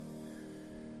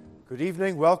Good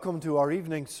evening. Welcome to our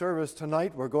evening service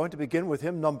tonight. We're going to begin with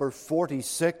hymn number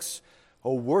 46,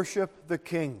 O Worship the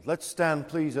King. Let's stand,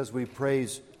 please, as we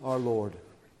praise our Lord.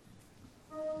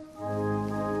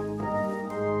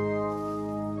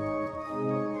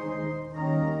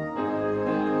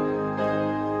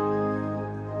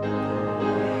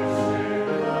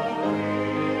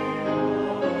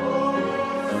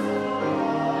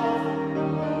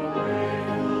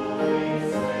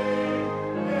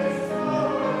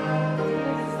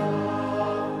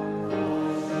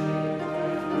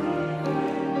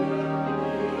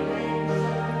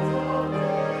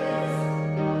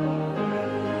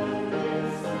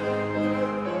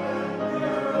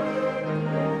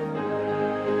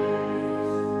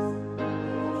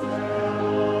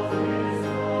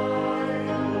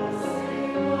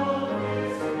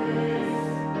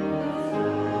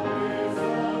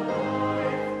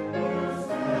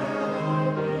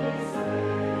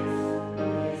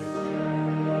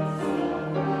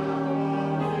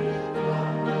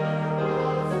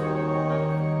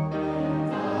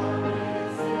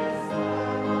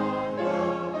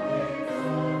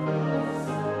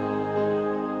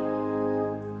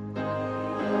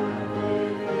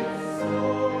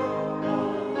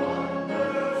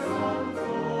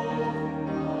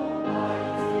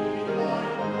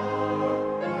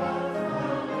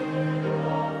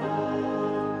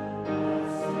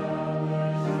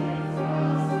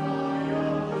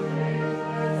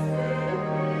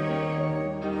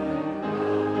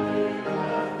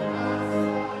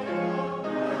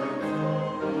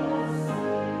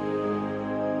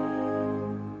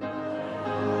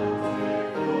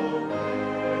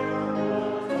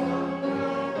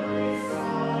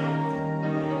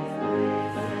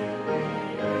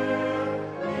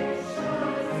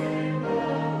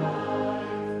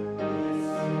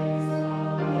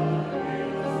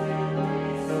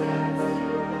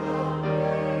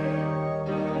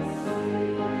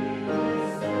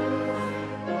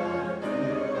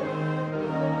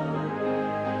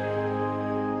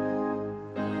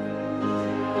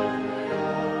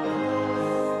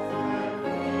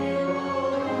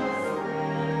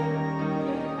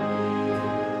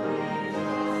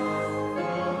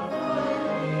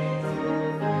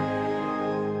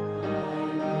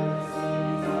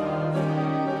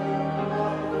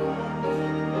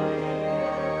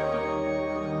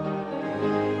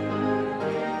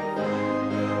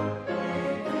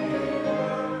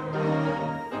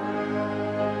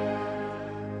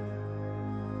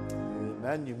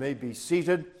 You may be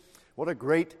seated. What a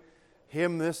great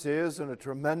hymn this is, and a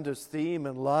tremendous theme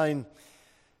and line.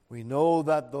 We know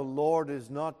that the Lord is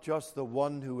not just the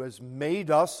one who has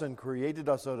made us and created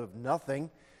us out of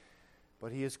nothing,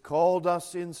 but He has called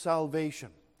us in salvation.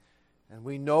 And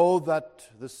we know that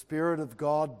the Spirit of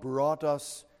God brought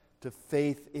us to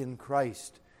faith in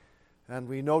Christ. And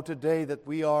we know today that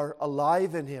we are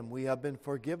alive in Him. We have been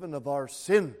forgiven of our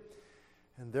sin.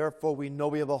 And therefore we know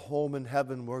we have a home in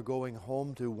heaven we're going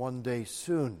home to one day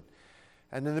soon.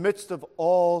 And in the midst of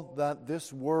all that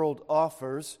this world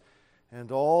offers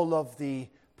and all of the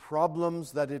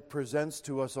problems that it presents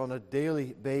to us on a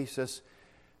daily basis,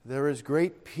 there is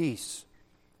great peace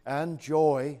and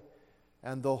joy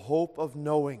and the hope of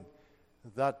knowing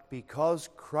that because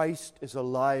Christ is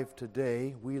alive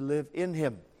today, we live in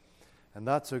Him. And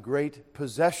that's a great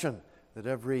possession that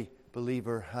every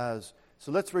believer has.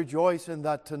 So let's rejoice in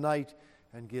that tonight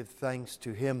and give thanks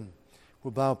to Him. We'll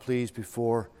bow, please,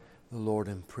 before the Lord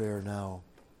in prayer now.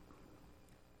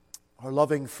 Our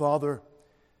loving Father,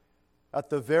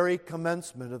 at the very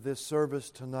commencement of this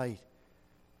service tonight,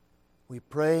 we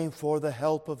pray for the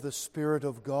help of the Spirit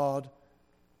of God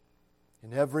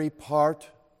in every part,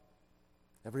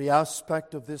 every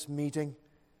aspect of this meeting.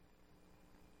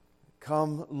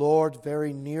 Come, Lord,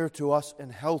 very near to us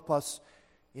and help us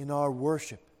in our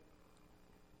worship.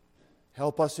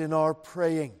 Help us in our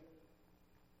praying.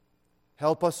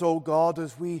 Help us, O God,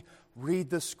 as we read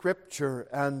the Scripture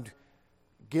and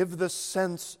give the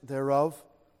sense thereof,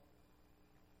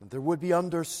 that there would be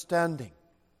understanding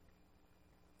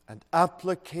and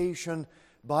application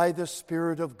by the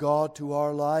Spirit of God to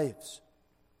our lives.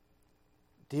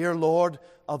 Dear Lord,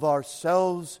 of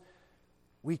ourselves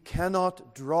we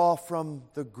cannot draw from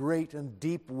the great and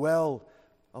deep well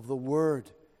of the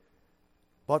Word,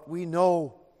 but we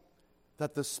know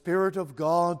that the Spirit of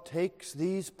God takes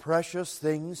these precious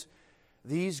things,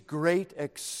 these great,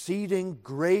 exceeding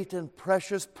great and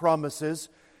precious promises,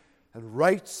 and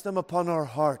writes them upon our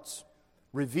hearts,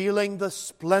 revealing the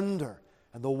splendor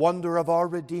and the wonder of our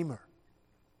Redeemer.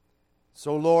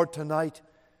 So, Lord, tonight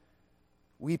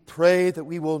we pray that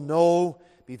we will know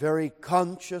be very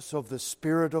conscious of the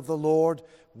Spirit of the Lord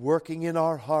working in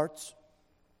our hearts,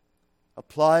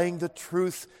 applying the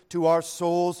truth to our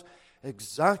souls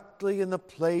exactly in the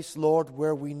place, Lord,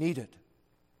 where we need it.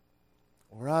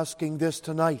 We're asking this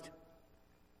tonight.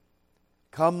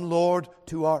 Come, Lord,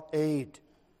 to our aid.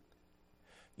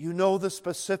 You know the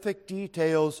specific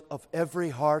details of every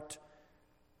heart,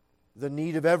 the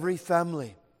need of every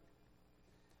family.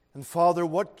 And Father,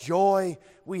 what joy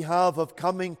we have of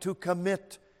coming to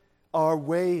commit our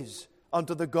ways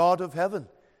unto the God of heaven,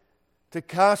 to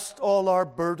cast all our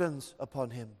burdens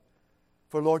upon Him.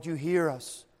 For Lord, you hear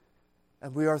us,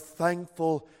 and we are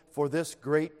thankful for this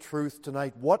great truth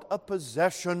tonight. What a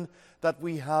possession that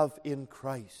we have in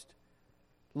Christ.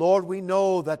 Lord, we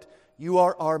know that you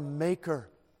are our Maker,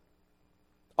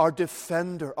 our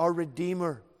Defender, our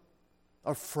Redeemer,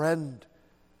 our friend.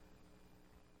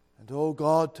 And oh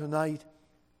God, tonight,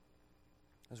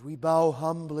 as we bow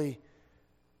humbly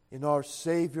in our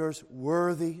Savior's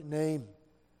worthy name,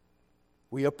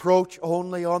 we approach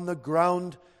only on the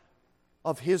ground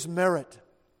of His merit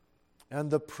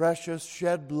and the precious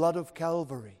shed blood of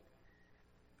Calvary.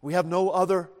 We have no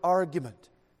other argument.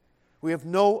 We have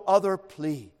no other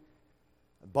plea.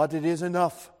 But it is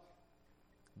enough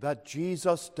that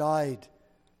Jesus died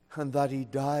and that He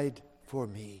died for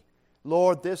me.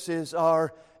 Lord, this is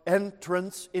our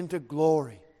entrance into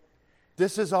glory.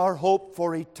 This is our hope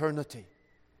for eternity.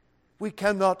 We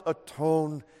cannot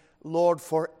atone, Lord,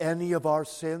 for any of our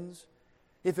sins.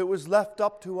 If it was left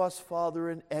up to us, Father,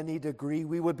 in any degree,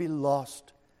 we would be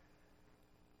lost.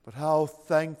 But how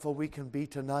thankful we can be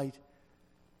tonight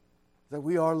that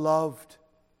we are loved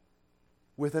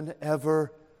with an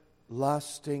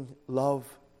everlasting love.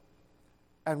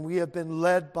 And we have been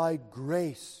led by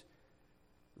grace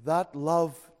that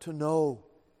love to know.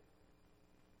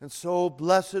 And so,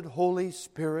 blessed Holy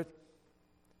Spirit,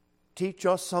 teach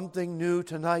us something new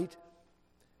tonight.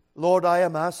 Lord, I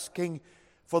am asking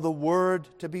for the Word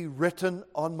to be written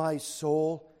on my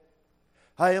soul.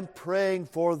 I am praying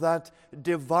for that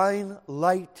divine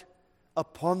light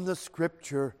upon the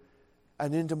Scripture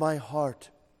and into my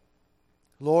heart.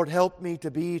 Lord, help me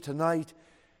to be tonight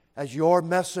as your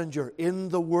messenger in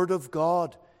the Word of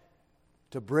God,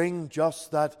 to bring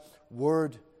just that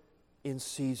Word in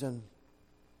season.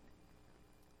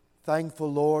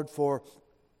 Thankful, Lord, for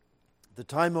the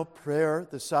time of prayer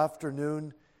this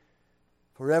afternoon,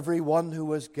 for everyone who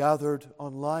was gathered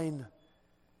online,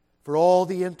 for all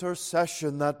the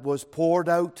intercession that was poured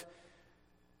out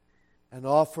and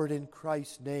offered in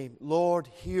Christ's name. Lord,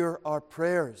 hear our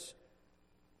prayers.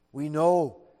 We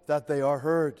know that they are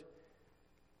heard.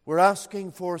 We're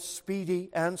asking for speedy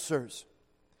answers.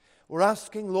 We're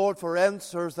asking, Lord, for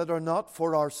answers that are not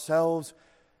for ourselves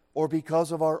or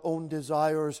because of our own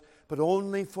desires, but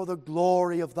only for the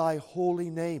glory of Thy holy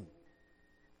name.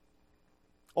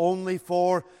 Only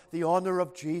for the honor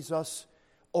of Jesus.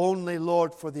 Only,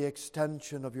 Lord, for the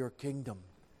extension of your kingdom.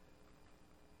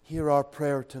 Hear our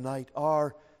prayer tonight.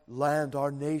 Our land,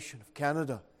 our nation of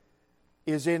Canada,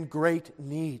 is in great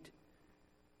need.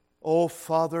 Oh,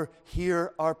 Father,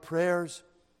 hear our prayers.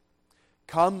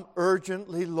 Come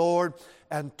urgently, Lord,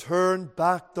 and turn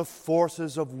back the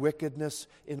forces of wickedness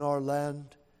in our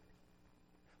land.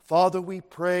 Father, we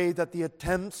pray that the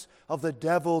attempts of the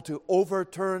devil to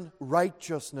overturn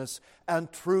righteousness and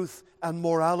truth and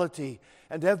morality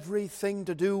and everything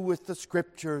to do with the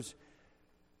Scriptures,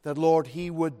 that, Lord, he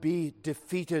would be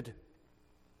defeated.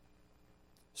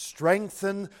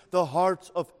 Strengthen the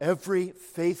hearts of every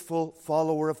faithful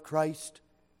follower of Christ.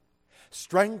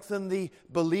 Strengthen the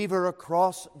believer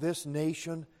across this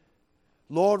nation.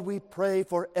 Lord, we pray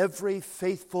for every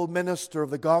faithful minister of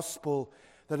the gospel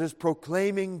that is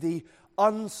proclaiming the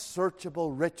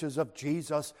unsearchable riches of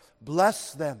Jesus.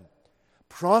 Bless them.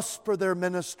 Prosper their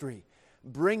ministry.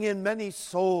 Bring in many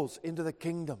souls into the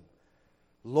kingdom.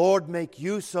 Lord, make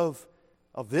use of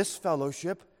this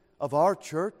fellowship, of our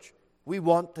church. We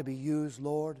want to be used,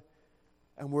 Lord.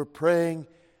 And we're praying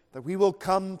that we will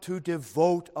come to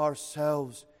devote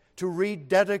ourselves, to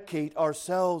rededicate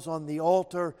ourselves on the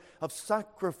altar of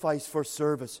sacrifice for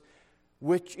service,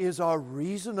 which is our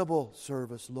reasonable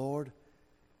service, Lord.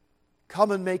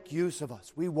 Come and make use of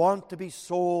us. We want to be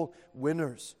soul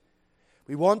winners.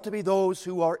 We want to be those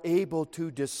who are able to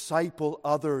disciple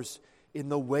others in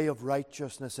the way of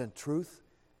righteousness and truth.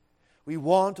 We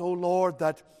want, O Lord,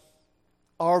 that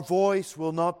our voice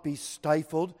will not be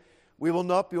stifled. We will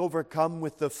not be overcome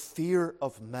with the fear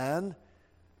of man.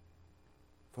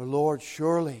 For, Lord,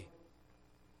 surely,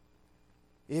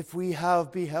 if we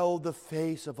have beheld the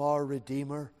face of our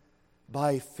Redeemer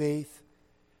by faith,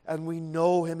 and we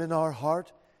know Him in our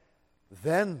heart,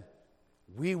 then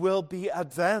we will be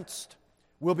advanced.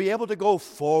 We'll be able to go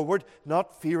forward,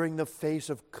 not fearing the face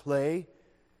of clay.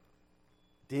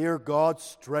 Dear God,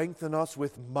 strengthen us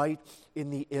with might in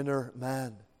the inner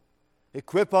man.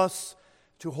 Equip us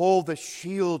to hold the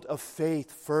shield of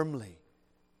faith firmly.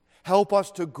 Help us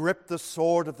to grip the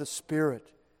sword of the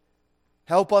Spirit.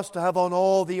 Help us to have on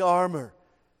all the armor,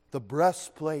 the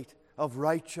breastplate of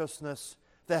righteousness,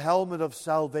 the helmet of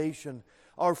salvation,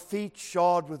 our feet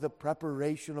shod with the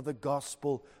preparation of the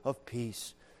gospel of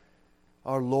peace,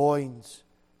 our loins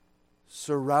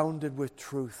surrounded with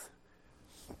truth.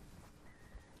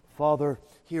 Father,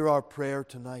 hear our prayer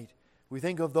tonight. We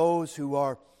think of those who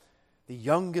are the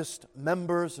youngest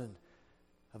members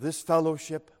of this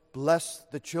fellowship. Bless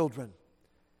the children.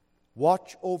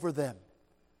 Watch over them.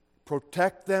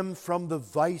 Protect them from the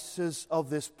vices of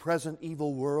this present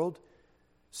evil world.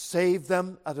 Save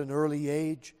them at an early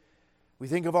age. We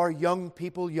think of our young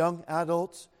people, young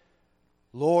adults.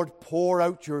 Lord, pour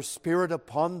out your Spirit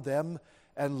upon them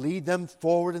and lead them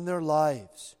forward in their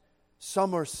lives.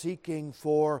 Some are seeking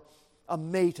for a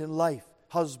mate in life,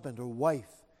 husband or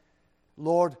wife.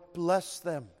 Lord, bless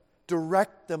them.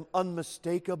 Direct them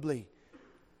unmistakably.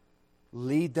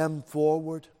 Lead them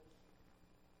forward.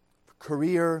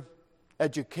 Career,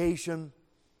 education,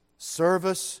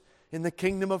 service in the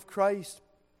kingdom of Christ.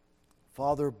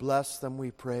 Father, bless them,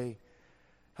 we pray.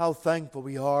 How thankful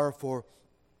we are for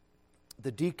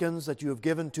the deacons that you have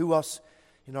given to us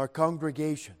in our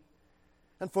congregation,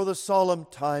 and for the solemn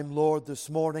time, Lord, this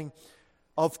morning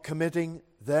of committing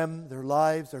them, their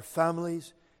lives, their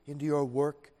families into your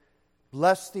work.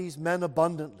 Bless these men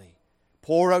abundantly.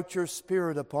 Pour out your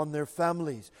Spirit upon their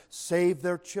families. Save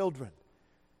their children.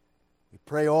 We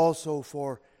pray also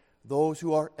for those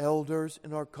who are elders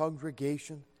in our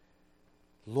congregation.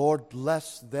 Lord,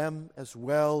 bless them as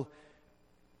well.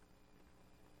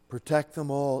 Protect them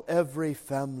all, every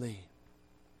family.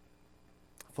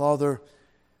 Father,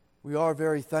 we are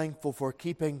very thankful for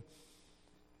keeping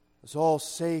us all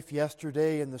safe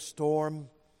yesterday in the storm.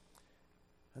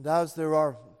 And as there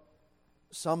are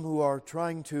some who are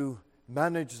trying to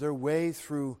manage their way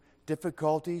through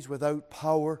difficulties without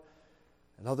power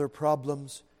and other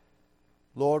problems,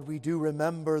 Lord, we do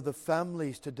remember the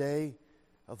families today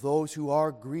of those who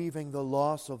are grieving the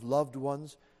loss of loved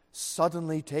ones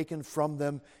suddenly taken from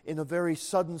them in a very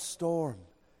sudden storm.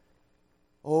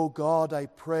 Oh God, I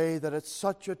pray that at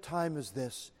such a time as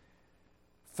this,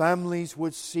 families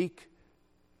would seek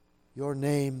your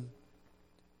name.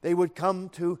 They would come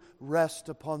to rest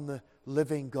upon the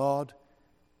living God.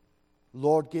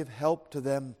 Lord, give help to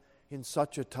them in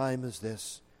such a time as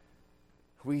this.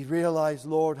 We realize,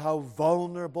 Lord, how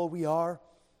vulnerable we are,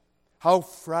 how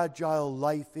fragile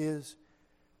life is.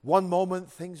 One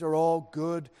moment things are all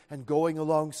good and going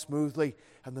along smoothly,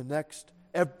 and the next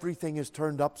everything is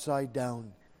turned upside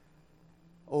down.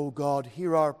 Oh God,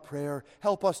 hear our prayer.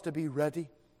 Help us to be ready.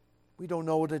 We don't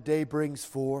know what a day brings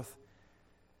forth.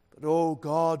 But oh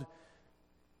God,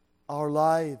 our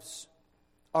lives,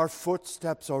 our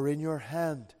footsteps are in your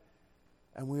hand.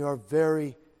 And we are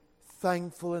very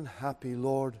thankful and happy,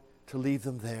 Lord, to leave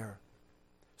them there.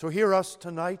 So hear us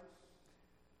tonight.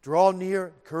 Draw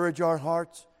near, encourage our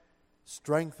hearts.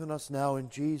 Strengthen us now in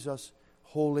Jesus'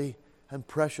 holy and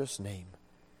precious name.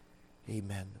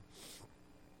 Amen.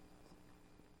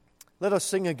 Let us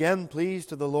sing again, please,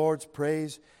 to the Lord's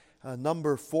praise.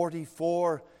 Number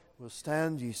 44, will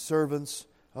stand, ye servants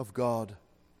of God.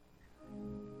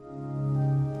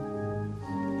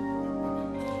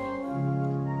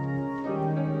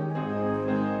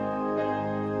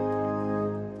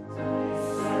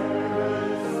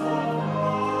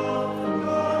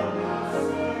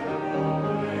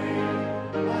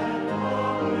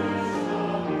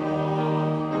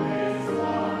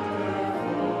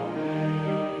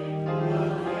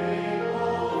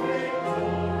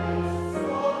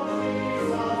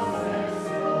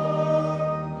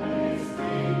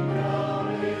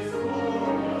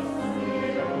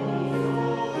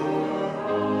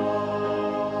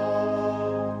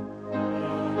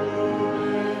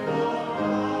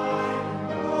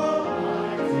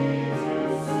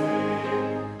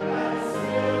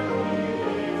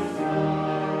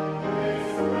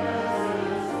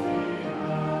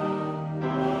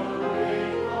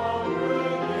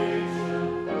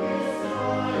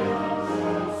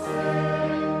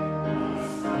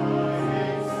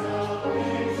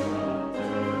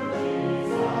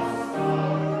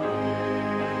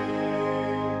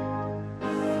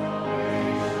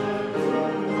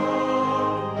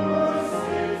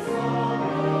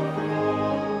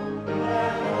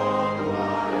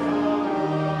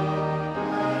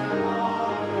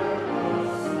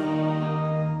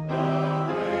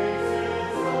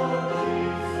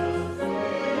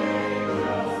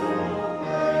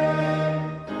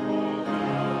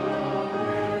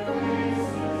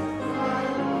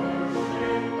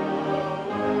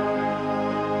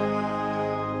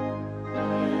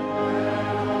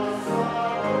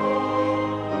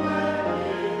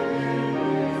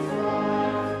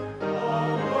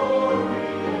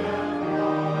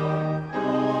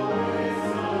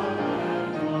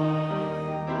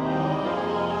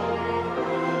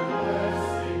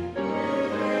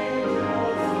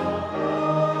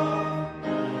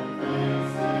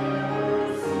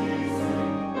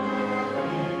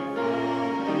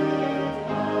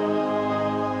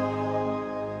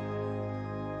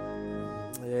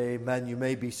 Amen. You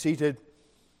may be seated.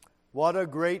 What a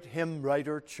great hymn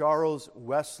writer Charles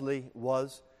Wesley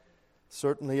was.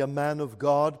 Certainly a man of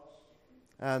God.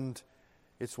 And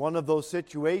it's one of those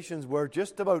situations where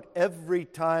just about every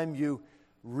time you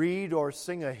read or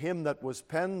sing a hymn that was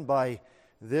penned by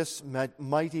this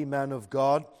mighty man of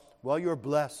God, well, you're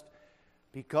blessed.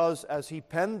 Because as he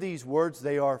penned these words,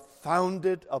 they are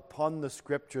founded upon the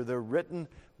Scripture. They're written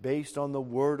based on the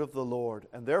Word of the Lord.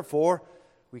 And therefore,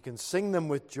 we can sing them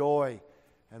with joy.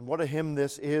 And what a hymn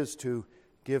this is to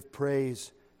give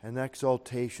praise and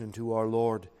exaltation to our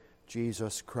Lord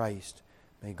Jesus Christ.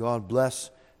 May God bless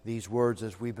these words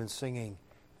as we've been singing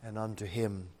and unto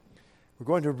Him. We're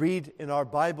going to read in our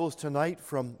Bibles tonight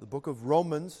from the book of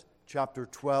Romans, chapter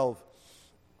 12.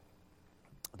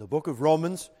 The book of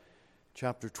Romans,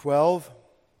 chapter 12.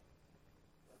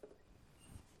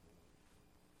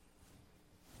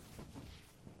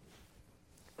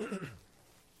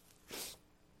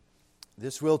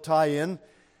 This will tie in,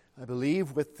 I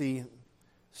believe, with the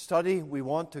study we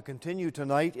want to continue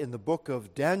tonight in the book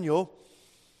of Daniel.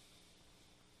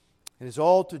 It is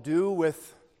all to do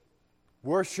with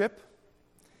worship.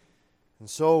 And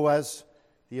so as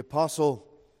the apostle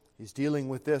is dealing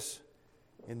with this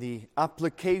in the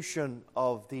application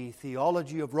of the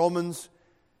theology of Romans,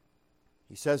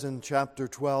 he says in chapter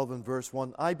 12 and verse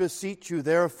 1, I beseech you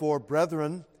therefore,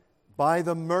 brethren, by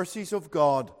the mercies of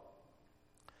God,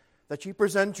 that ye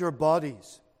present your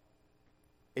bodies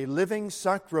a living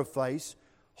sacrifice,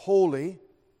 holy,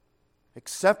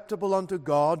 acceptable unto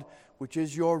God, which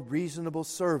is your reasonable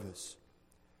service.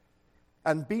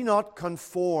 And be not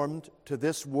conformed to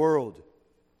this world,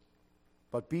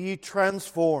 but be ye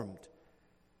transformed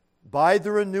by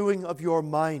the renewing of your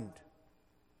mind,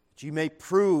 that ye may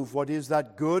prove what is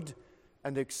that good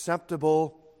and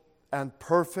acceptable and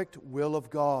perfect will of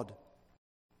God.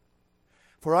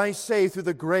 For I say, through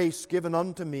the grace given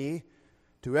unto me,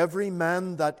 to every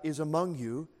man that is among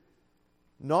you,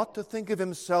 not to think of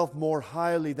himself more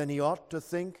highly than he ought to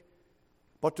think,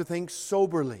 but to think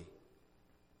soberly,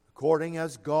 according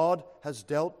as God has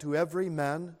dealt to every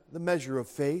man the measure of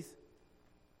faith.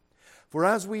 For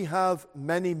as we have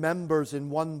many members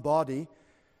in one body,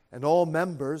 and all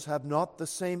members have not the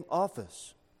same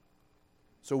office,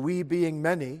 so we, being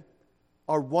many,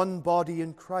 are one body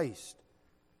in Christ,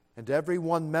 and every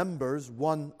one members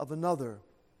one of another.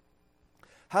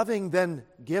 Having then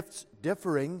gifts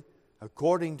differing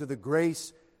according to the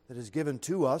grace that is given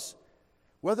to us,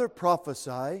 whether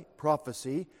prophecy,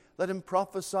 let him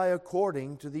prophesy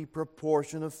according to the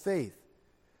proportion of faith,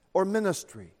 or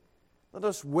ministry, let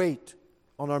us wait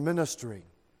on our ministering,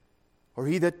 or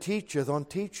he that teacheth on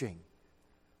teaching,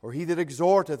 or he that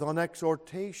exhorteth on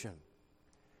exhortation.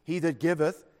 He that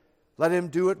giveth, let him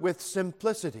do it with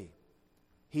simplicity.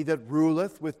 He that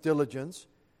ruleth with diligence,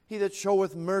 he that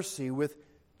showeth mercy with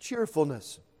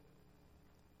cheerfulness.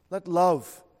 Let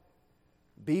love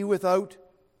be without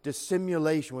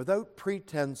dissimulation, without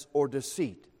pretense or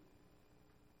deceit.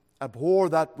 Abhor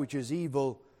that which is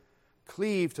evil,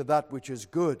 cleave to that which is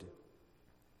good.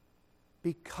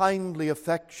 Be kindly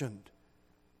affectioned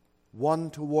one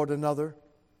toward another,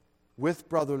 with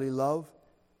brotherly love,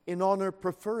 in honor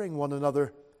preferring one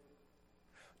another,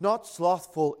 not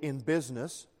slothful in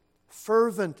business,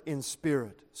 fervent in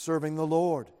spirit, serving the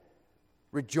Lord,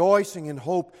 rejoicing in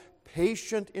hope,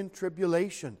 patient in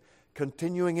tribulation,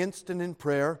 continuing instant in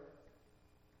prayer,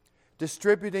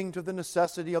 distributing to the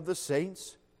necessity of the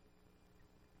saints,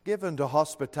 given to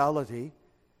hospitality.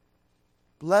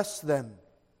 Bless them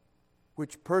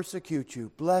which persecute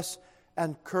you. Bless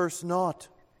and curse not.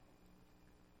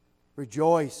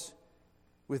 Rejoice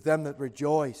with them that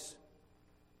rejoice,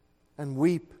 and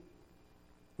weep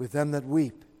with them that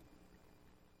weep.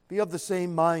 Be of the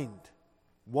same mind,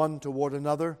 one toward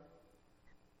another.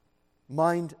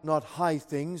 Mind not high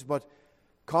things, but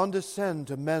condescend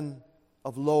to men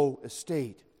of low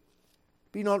estate.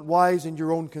 Be not wise in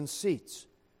your own conceits.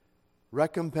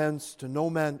 Recompense to no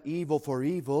man evil for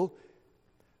evil.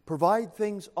 Provide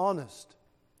things honest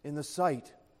in the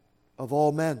sight of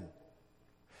all men.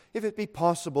 If it be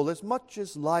possible, as much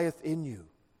as lieth in you,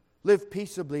 live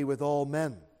peaceably with all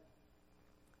men.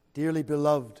 Dearly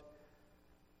beloved,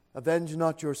 avenge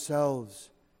not yourselves,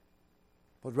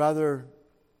 but rather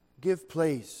give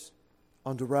place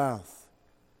unto wrath.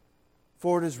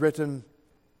 For it is written,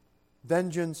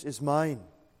 Vengeance is mine.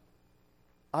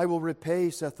 I will repay,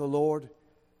 saith the Lord.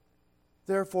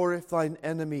 Therefore, if thine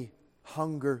enemy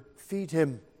hunger, feed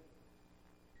him.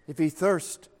 If he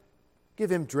thirst, give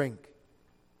him drink.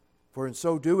 For in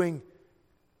so doing,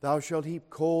 thou shalt heap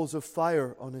coals of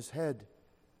fire on his head.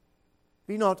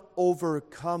 Be not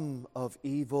overcome of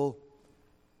evil,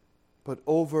 but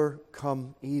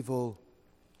overcome evil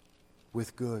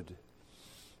with good.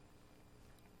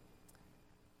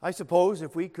 I suppose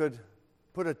if we could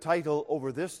put a title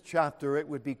over this chapter, it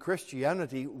would be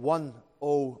Christianity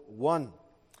 101.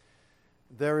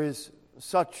 There is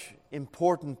such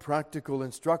important practical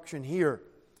instruction here,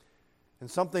 and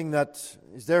something that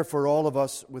is there for all of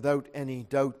us without any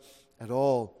doubt at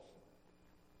all.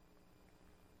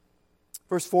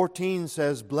 Verse 14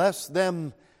 says, "Bless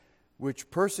them which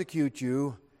persecute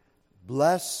you,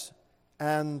 bless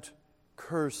and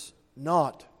curse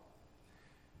not."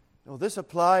 Now, this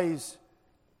applies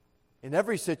in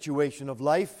every situation of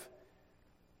life.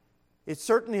 It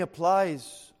certainly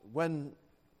applies when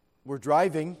we're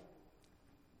driving,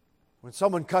 when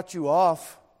someone cuts you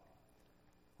off,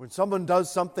 when someone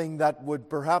does something that would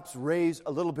perhaps raise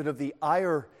a little bit of the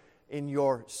ire in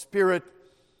your spirit,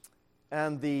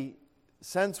 and the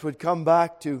sense would come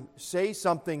back to say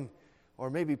something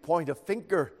or maybe point a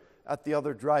finger at the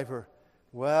other driver.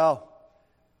 Well,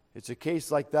 it's a case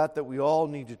like that we all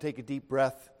need to take a deep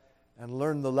breath and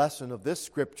learn the lesson of this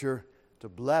scripture to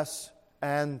bless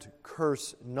and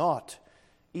curse not,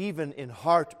 even in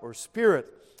heart or spirit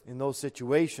in those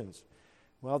situations.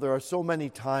 Well, there are so many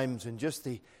times in just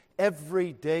the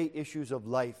everyday issues of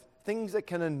life, things that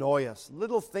can annoy us,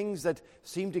 little things that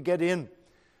seem to get in.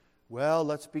 Well,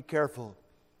 let's be careful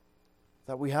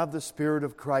that we have the Spirit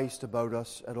of Christ about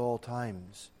us at all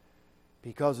times,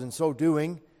 because in so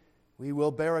doing, we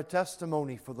will bear a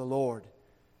testimony for the Lord.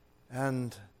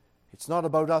 And it's not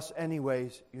about us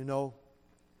anyways, you know.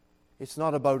 It's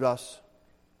not about us.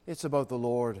 It's about the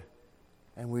Lord.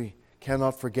 And we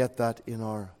cannot forget that in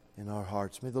our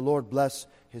hearts. May the Lord bless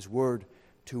His word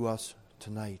to us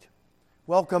tonight.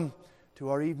 Welcome to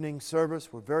our evening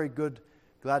service. We're very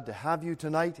glad to have you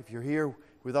tonight. If you're here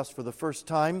with us for the first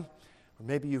time, or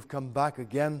maybe you've come back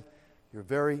again, you're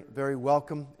very, very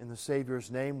welcome in the Savior's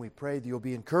name. We pray that you'll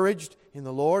be encouraged in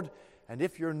the Lord. And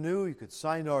if you're new, you could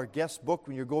sign our guest book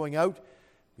when you're going out.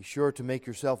 Be sure to make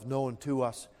yourself known to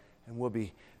us, and we'll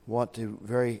want to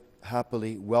very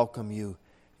happily welcome you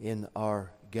in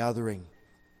our gathering.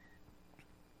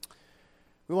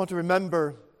 We want to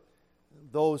remember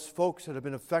those folks that have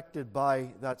been affected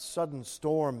by that sudden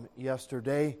storm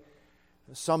yesterday.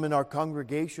 Some in our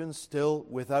congregation still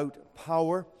without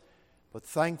power, but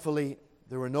thankfully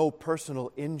there were no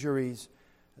personal injuries.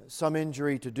 Some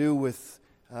injury to do with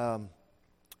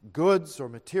goods or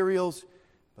materials,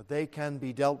 but they can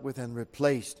be dealt with and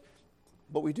replaced.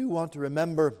 But we do want to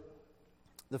remember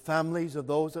the families of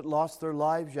those that lost their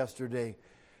lives yesterday.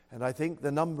 And I think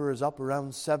the number is up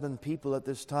around 7 people at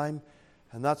this time,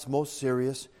 and that's most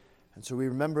serious. And so we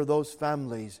remember those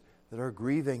families that are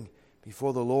grieving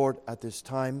before the Lord at this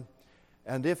time.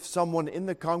 And if someone in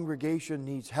the congregation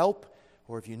needs help,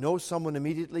 or if you know someone,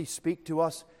 immediately speak to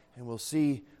us, and we'll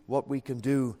see what we can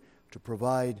do to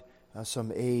provide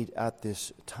some aid at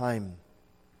this time.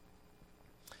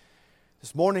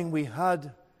 This morning we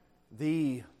had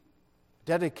the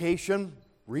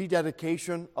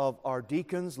rededication of our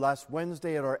deacons. Last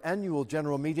Wednesday at our annual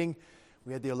general meeting,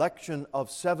 we had the election of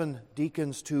 7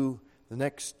 deacons to the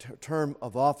next term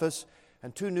of office,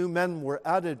 and 2 new men were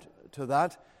added to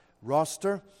that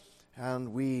roster.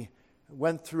 And we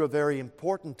went through a very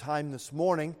important time this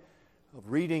morning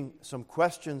of reading some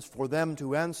questions for them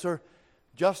to answer,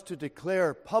 just to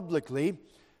declare publicly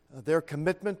their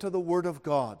commitment to the Word of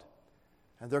God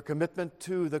and their commitment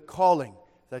to the calling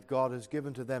that God has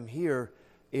given to them here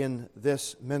in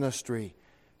this ministry.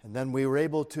 And then we were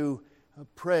able to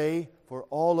pray for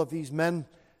all of these men,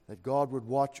 that God would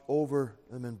watch over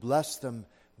them and bless them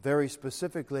very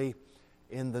specifically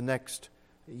in the next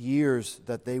years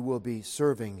that they will be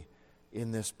serving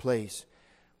in this place.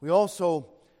 We also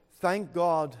thank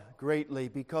God greatly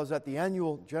because at the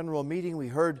annual general meeting we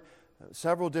heard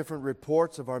several different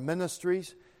reports of our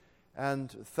ministries,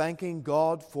 and thanking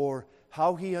God for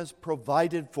how He has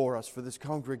provided for us for this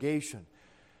congregation.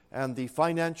 And the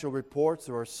financial reports,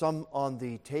 there are some on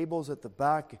the tables at the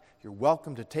back. You're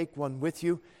welcome to take one with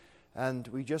you. And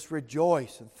we just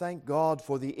rejoice and thank God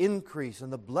for the increase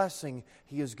and the blessing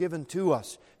He has given to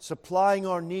us, supplying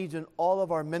our needs in all of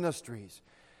our ministries.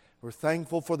 We're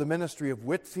thankful for the ministry of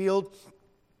Whitfield,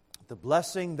 the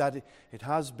blessing that it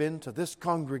has been to this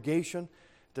congregation,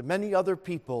 to many other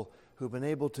people who've been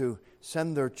able to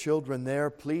send their children there.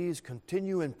 Please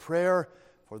continue in prayer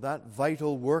for that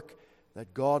vital work,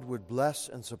 that God would bless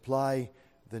and supply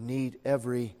the need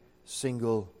every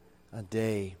single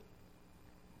day.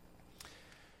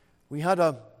 We had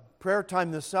a prayer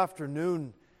time this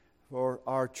afternoon for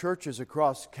our churches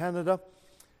across Canada,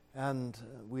 and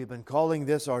we've been calling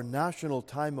this our national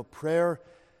time of prayer.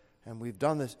 And we've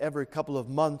done this every couple of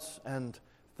months, and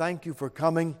thank you for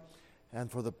coming and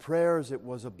for the prayers. It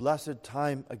was a blessed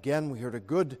time. Again, we heard a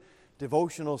good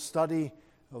devotional study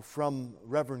from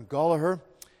Reverend Gallagher,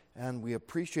 and we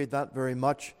appreciate that very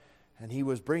much. And he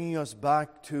was bringing us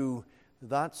back to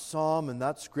that psalm and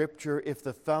that scripture, if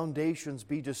the foundations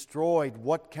be destroyed,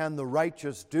 what can the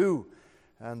righteous do?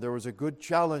 And there was a good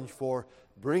challenge for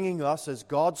bringing us as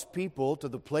God's people to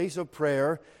the place of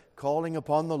prayer, calling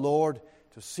upon the Lord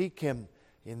to seek Him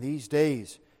in these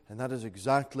days. And that is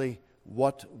exactly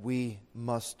what we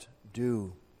must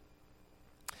do.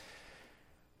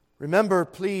 Remember,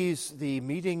 please, the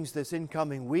meetings this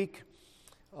incoming week.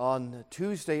 On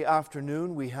Tuesday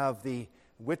afternoon, we have the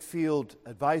Whitfield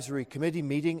Advisory Committee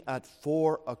meeting at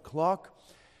 4 o'clock,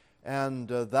 and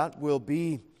that will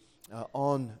be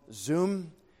on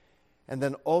Zoom. And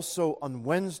then also on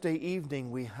Wednesday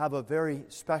evening, we have a very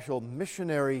special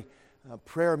missionary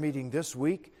prayer meeting this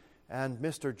week, and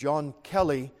Mr. John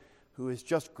Kelly, who has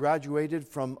just graduated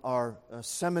from our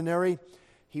seminary,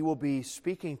 he will be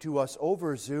speaking to us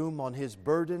over Zoom on his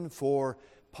burden for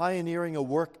pioneering a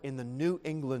work in the New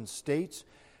England states.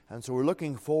 And so we're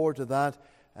looking forward to that,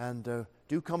 and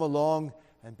do come along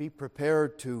and be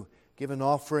prepared to give an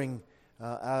offering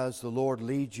as the Lord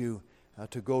leads you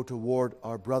to go toward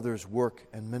our brother's work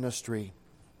and ministry.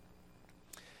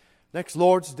 Next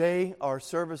Lord's Day, our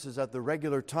service is at the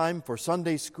regular time for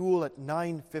Sunday school at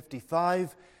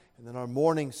 9:55, and then our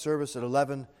morning service at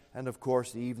 11, and of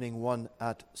course the evening one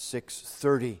at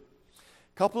 6:30.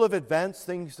 Couple of advanced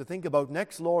things to think about.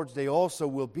 Next Lord's Day also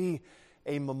will be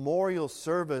a memorial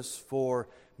service for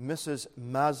Mrs.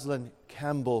 Maslin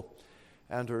Campbell,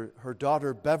 and her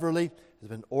daughter Beverly has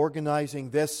been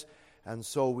organizing this, and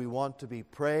so we want to be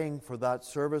praying for that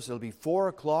service. It'll be 4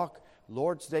 o'clock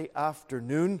Lord's Day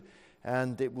afternoon,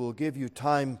 and it will give you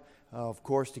time, of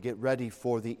course, to get ready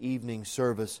for the evening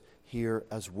service here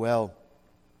as well.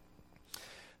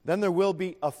 Then there will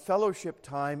be a fellowship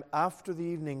time after the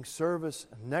evening service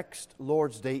next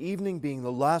Lord's Day evening, being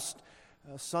the last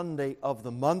Sunday of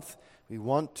the month. We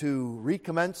want to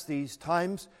recommence these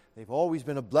times. They've always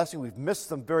been a blessing. We've missed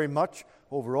them very much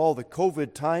over all the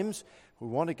COVID times. We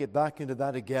want to get back into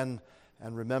that again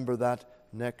and remember that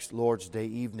next Lord's Day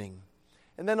evening.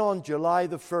 And then on July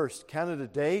the 1st, Canada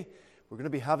Day, we're going to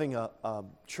be having a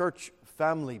church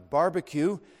family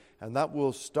barbecue, and that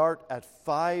will start at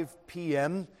 5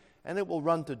 p.m., and it will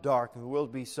run to dark. And there will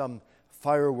be some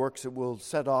fireworks that will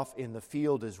set off in the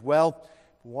field as well.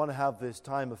 We want to have this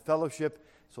time of fellowship,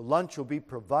 so lunch will be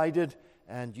provided,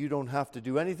 and you don't have to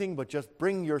do anything but just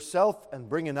bring yourself and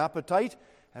bring an appetite,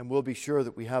 and we'll be sure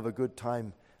that we have a good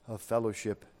time of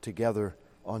fellowship together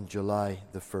on July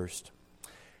the 1st.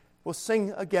 We'll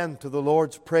sing again to the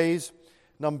Lord's praise,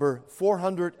 number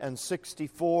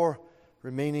 464,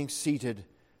 remaining seated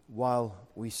while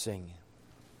we sing.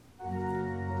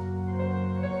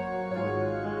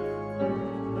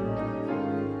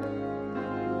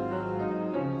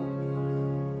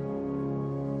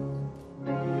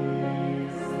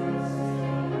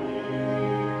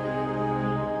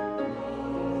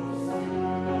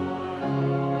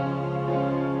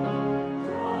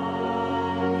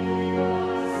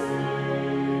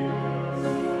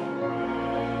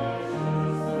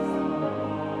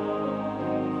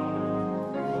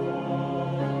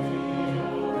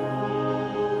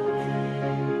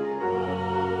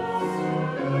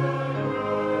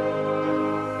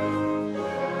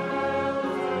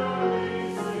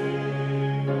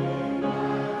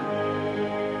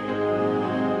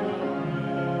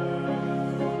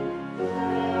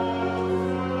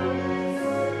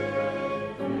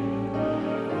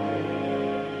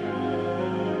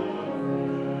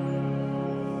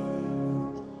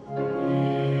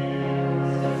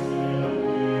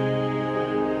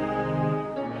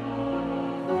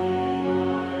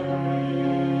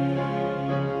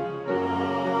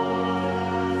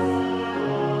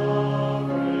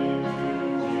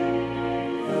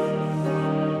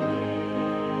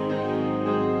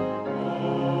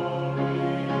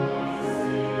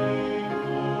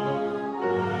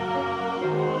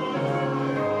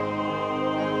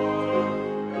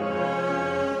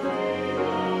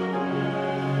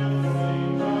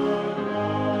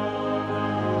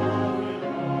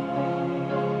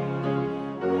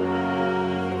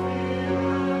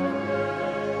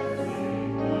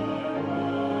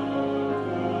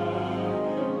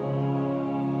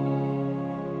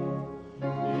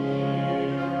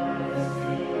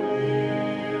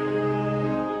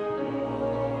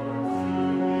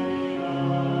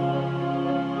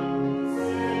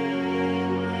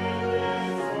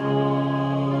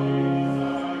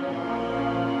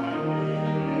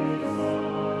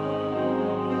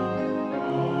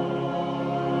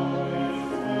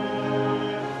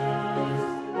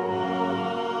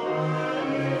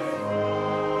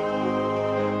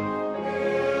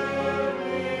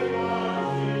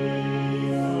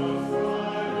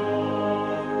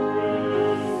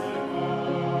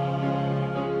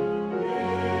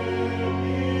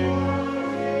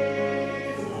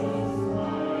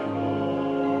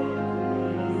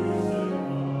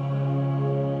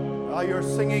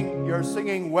 you're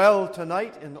singing well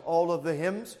tonight in all of the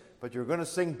hymns, but you're going to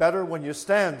sing better when you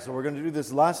stand. So we're going to do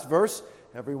this last verse.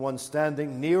 Everyone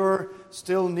standing. Nearer,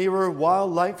 still nearer, while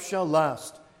life shall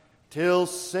last, till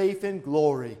safe in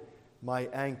glory my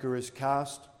anchor is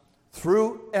cast.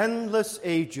 Through endless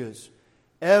ages,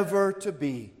 ever to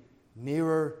be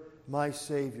nearer, my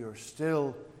Savior,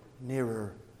 still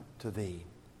nearer to Thee.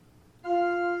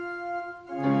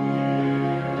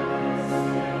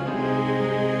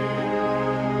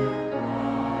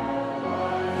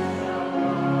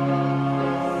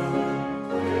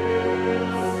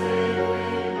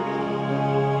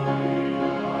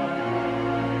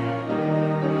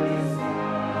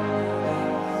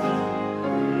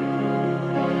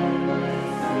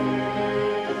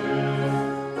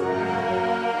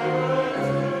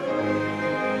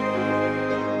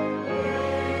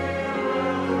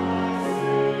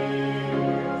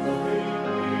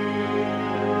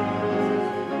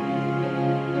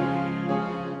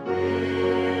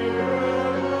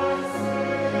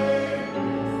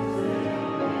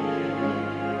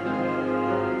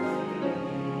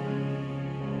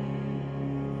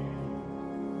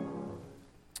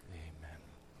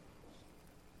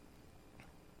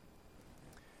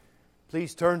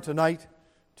 Please turn tonight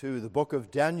to the book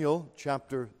of Daniel,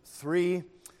 chapter 3.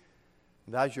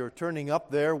 And as you're turning up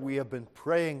there, we have been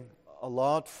praying a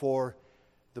lot for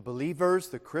the believers,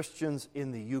 the Christians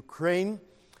in the Ukraine,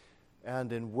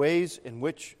 and in ways in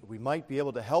which we might be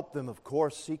able to help them, of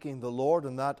course, seeking the Lord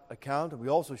on that account. And we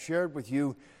also shared with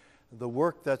you the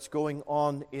work that's going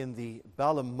on in the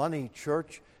Balamani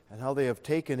Church and how they have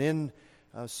taken in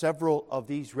several of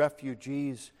these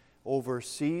refugees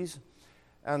overseas.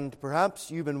 And perhaps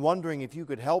you've been wondering if you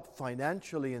could help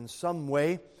financially in some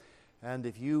way, and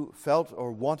if you felt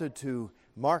or wanted to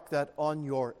mark that on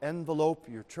your envelope,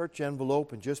 your church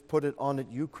envelope, and just put it on it,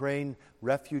 Ukraine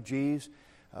refugees,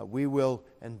 we will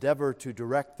endeavor to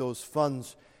direct those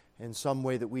funds in some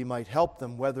way that we might help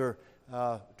them, whether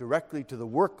directly to the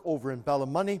work over in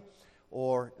Balamani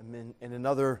or in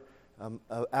another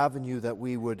avenue that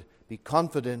we would be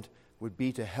confident would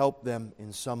be to help them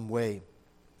in some way.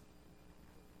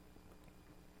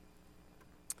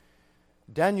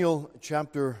 Daniel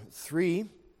chapter 3,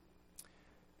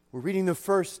 we're reading the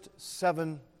first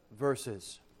 7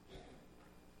 verses.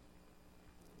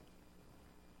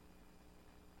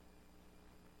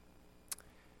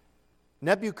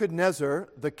 Nebuchadnezzar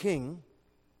the king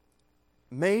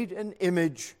made an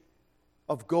image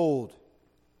of gold,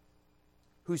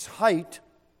 whose height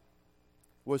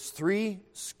was 60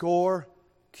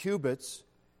 cubits,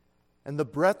 and the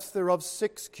breadth thereof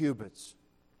 6 cubits.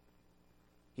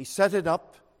 He set it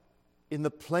up in the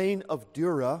plain of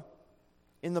Dura,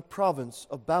 in the province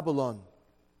of Babylon.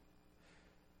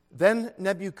 Then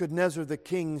Nebuchadnezzar the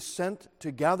king sent to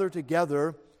gather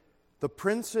together the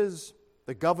princes,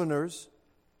 the governors,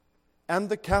 and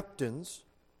the captains,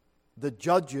 the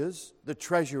judges, the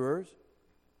treasurers,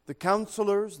 the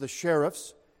counselors, the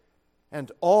sheriffs, and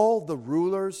all the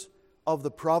rulers of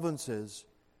the provinces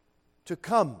to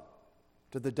come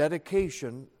to the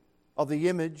dedication of the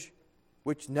image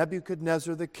which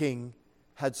Nebuchadnezzar the king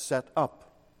had set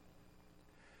up.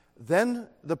 Then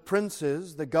the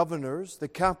princes, the governors, the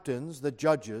captains, the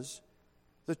judges,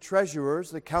 the treasurers,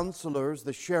 the counselors,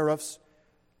 the sheriffs,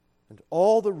 and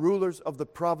all the rulers of the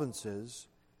provinces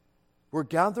were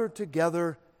gathered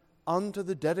together unto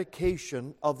the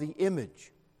dedication of the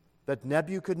image that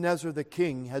Nebuchadnezzar the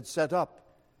king had set up.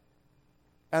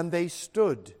 And they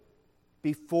stood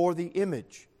before the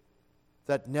image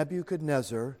that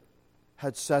Nebuchadnezzar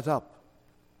had set up.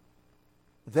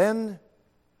 Then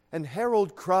an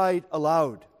herald cried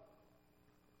aloud,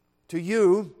 "To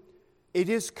you it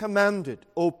is commanded,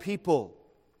 O people,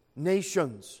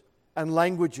 nations, and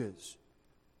languages,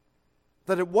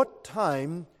 that at what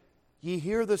time ye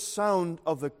hear the sound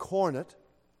of the cornet,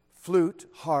 flute,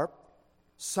 harp,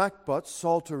 sackbut,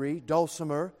 psaltery,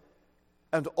 dulcimer,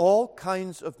 and all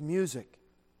kinds of music,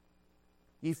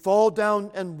 ye fall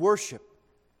down and worship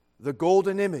the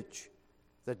golden image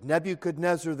that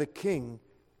Nebuchadnezzar the king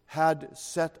had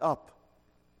set up.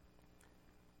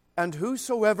 And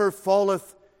whosoever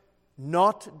falleth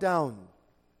not down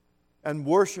and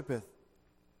worshipeth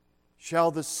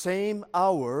shall the same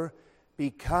hour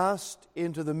be cast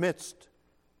into the midst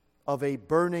of a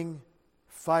burning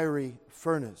fiery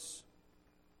furnace.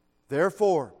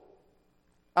 Therefore,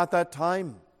 at that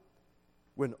time,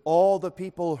 when all the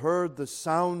people heard the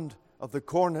sound of the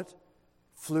cornet,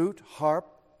 flute, harp,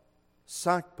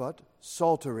 sackbut,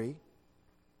 psaltery,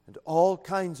 and all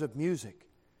kinds of music,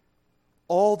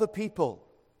 all the people,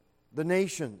 the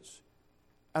nations,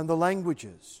 and the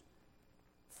languages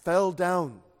fell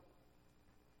down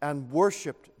and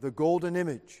worshipped the golden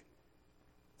image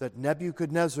that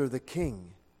Nebuchadnezzar the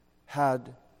king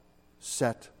had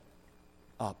set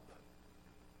up.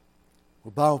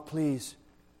 We'll bow, please,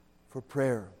 for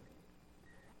prayer.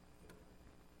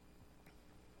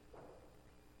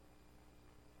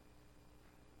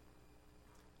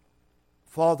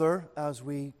 Father, as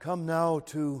we come now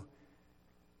to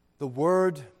the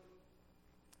Word,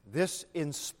 this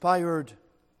inspired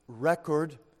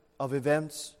record of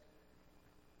events,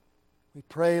 we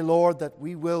pray, Lord, that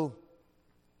we will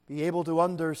be able to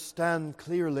understand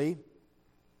clearly,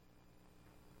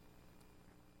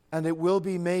 and it will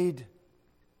be made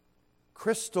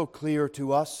crystal clear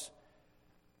to us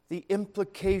the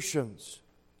implications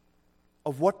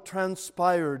of what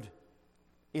transpired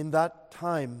in that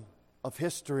time of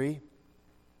history,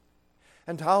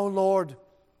 and how, Lord,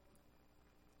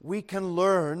 we can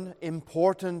learn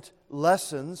important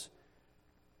lessons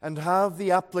and have the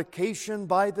application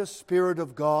by the Spirit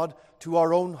of God to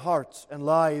our own hearts and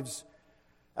lives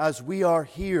as we are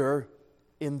here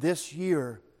in this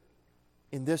year,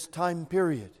 in this time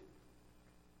period.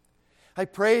 I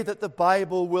pray that the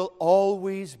Bible will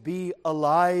always be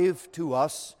alive to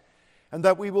us and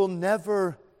that we will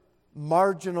never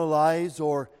marginalize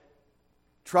or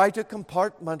try to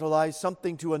compartmentalize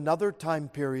something to another time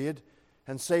period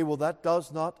and say, well, that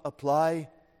does not apply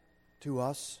to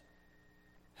us.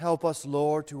 Help us,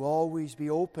 Lord, to always be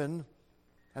open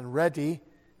and ready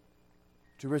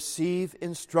to receive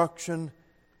instruction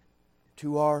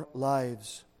to our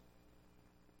lives.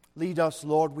 Lead us,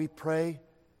 Lord, we pray.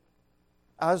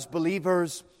 As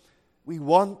believers, we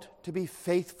want to be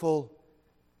faithful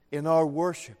in our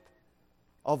worship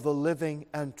of the living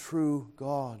and true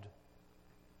God.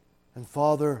 And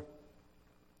Father,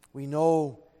 we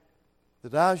know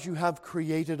that as you have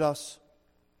created us,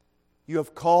 you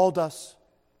have called us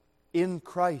in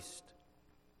Christ.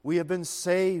 We have been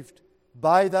saved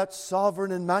by that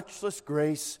sovereign and matchless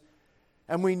grace,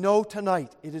 and we know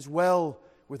tonight it is well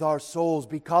with our souls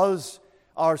because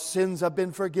our sins have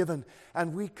been forgiven.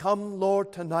 And we come,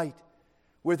 Lord, tonight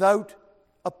without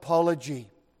apology,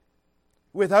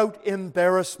 without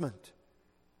embarrassment,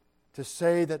 to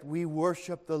say that we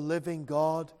worship the living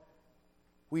God.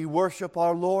 We worship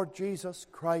our Lord Jesus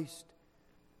Christ.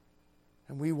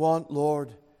 And we want,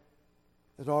 Lord,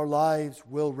 that our lives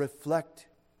will reflect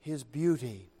His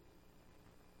beauty.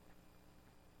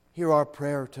 Hear our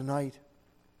prayer tonight.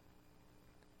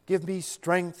 Give me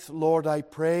strength, Lord, I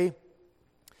pray.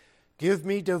 Give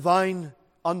me divine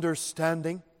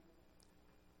understanding.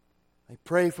 I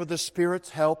pray for the Spirit's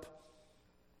help.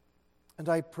 And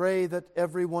I pray that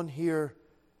everyone here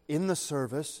in the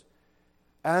service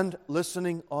and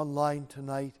listening online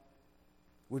tonight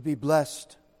would be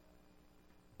blessed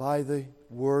by the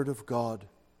Word of God.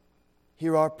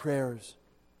 Hear our prayers.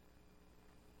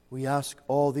 We ask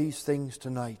all these things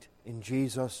tonight in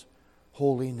Jesus'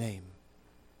 holy name.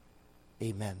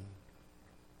 Amen.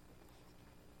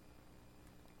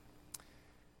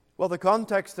 Well, the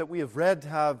context that we have read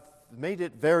have made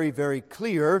it very, very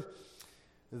clear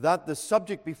that the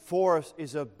subject before us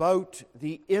is about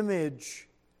the image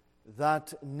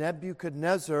that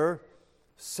Nebuchadnezzar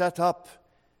set up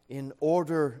in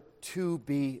order to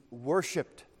be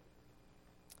worshipped.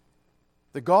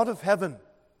 The God of heaven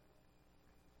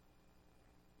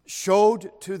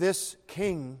showed to this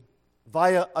king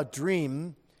via a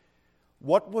dream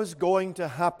what was going to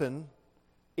happen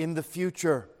in the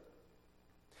future.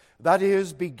 That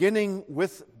is, beginning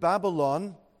with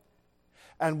Babylon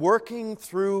and working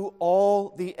through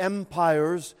all the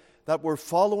empires that were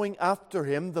following after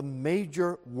him, the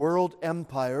major world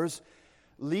empires,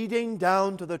 leading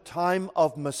down to the time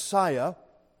of Messiah.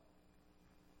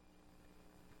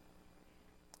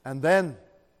 And then,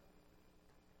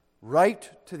 right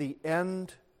to the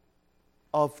end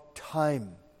of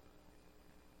time.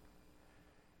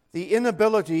 The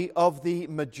inability of the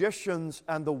magicians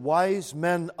and the wise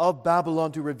men of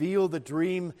Babylon to reveal the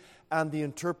dream and the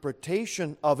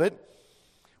interpretation of it,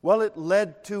 well, it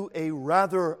led to a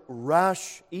rather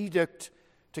rash edict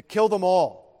to kill them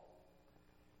all.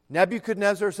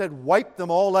 Nebuchadnezzar said, wipe them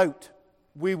all out.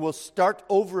 We will start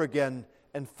over again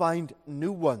and find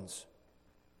new ones.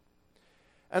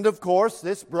 And of course,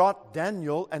 this brought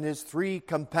Daniel and his 3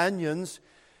 companions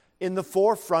in the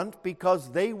forefront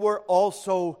because they were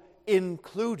also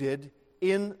included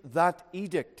in that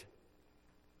edict.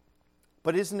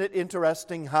 But isn't it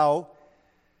interesting how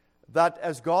that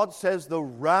as God says, the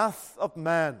wrath of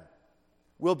man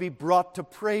will be brought to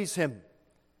praise him.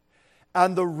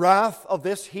 And the wrath of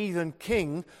this heathen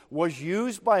king was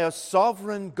used by a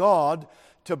sovereign God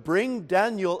to bring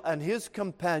Daniel and his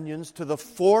companions to the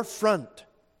forefront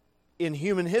in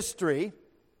human history,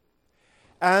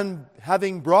 and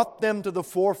having brought them to the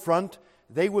forefront,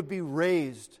 they would be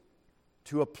raised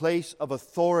to a place of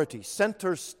authority,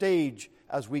 center stage,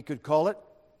 as we could call it.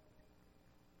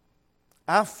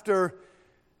 After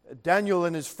Daniel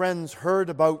and his friends heard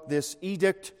about this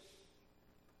edict,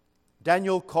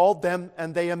 Daniel called them,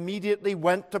 and they immediately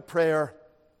went to prayer.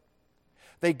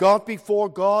 They got before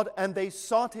God, and they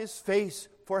sought His face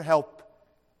for help.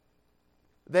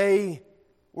 They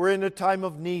were in a time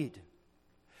of need.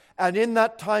 And in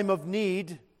that time of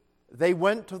need, they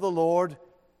went to the Lord,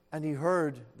 and He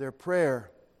heard their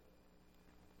prayer.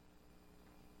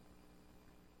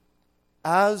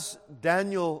 As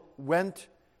Daniel went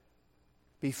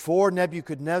before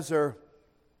Nebuchadnezzar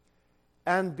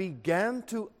and began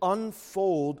to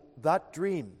unfold that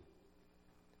dream,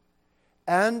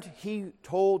 and he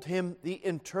told him the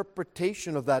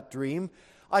interpretation of that dream,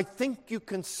 I think you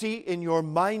can see in your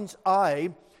mind's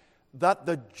eye that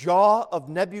the jaw of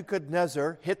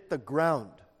Nebuchadnezzar hit the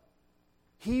ground.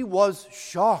 He was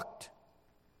shocked.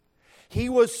 He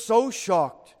was so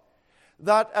shocked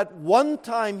that at one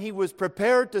time he was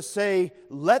prepared to say,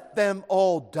 let them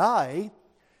all die.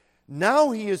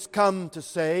 Now he has come to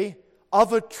say,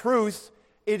 of a truth,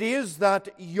 it is that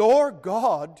your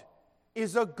God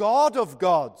is a God of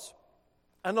gods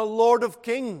and a Lord of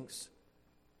kings.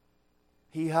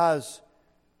 He has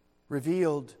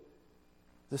revealed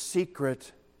the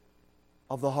secret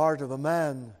of the heart of a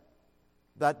man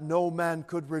that no man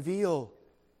could reveal.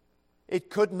 It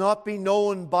could not be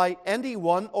known by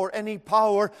anyone or any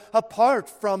power apart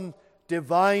from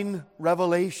divine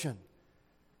revelation.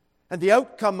 And the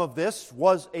outcome of this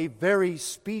was a very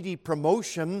speedy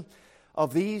promotion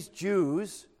of these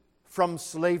Jews from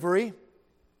slavery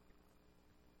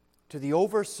to the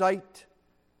oversight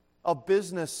of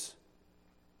business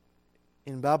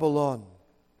in Babylon.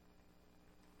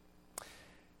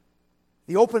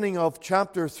 The opening of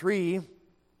chapter 3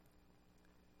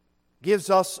 gives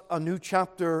us a new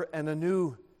chapter and a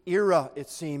new era, it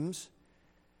seems,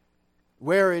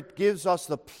 where it gives us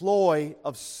the ploy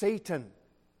of Satan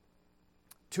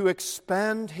to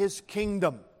expand his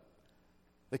kingdom,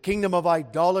 the kingdom of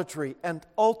idolatry, and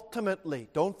ultimately,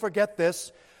 don't forget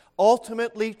this,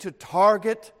 ultimately to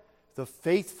target the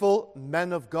faithful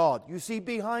men of God. You see,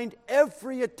 behind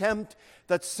every attempt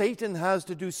that Satan has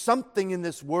to do something in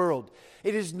this world,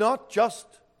 it is not just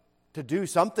to do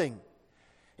something.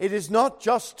 It is not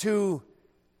just to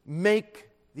make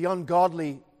the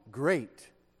ungodly great,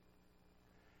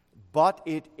 but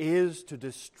it is to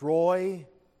destroy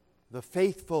the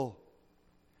faithful,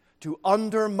 to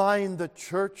undermine the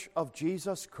church of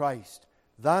Jesus Christ.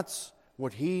 That's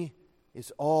what he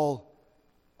is all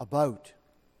about.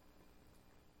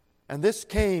 And this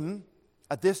came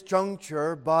at this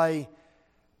juncture by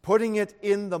putting it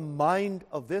in the mind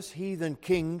of this heathen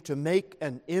king to make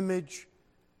an image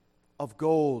of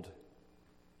gold.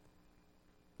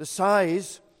 The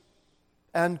size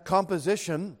and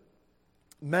composition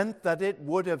meant that it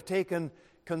would have taken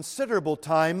considerable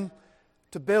time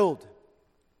to build.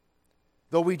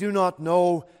 Though we do not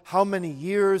know how many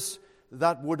years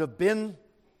that would have been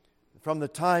from the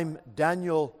time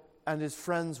Daniel and his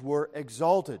friends were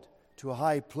exalted to a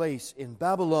high place in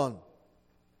Babylon.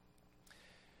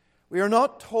 We are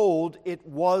not told it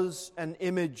was an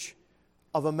image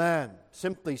of a man. It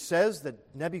simply says that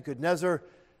Nebuchadnezzar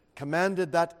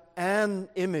commanded that an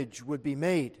image would be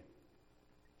made.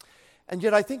 And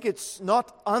yet I think it's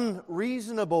not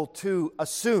unreasonable to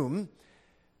assume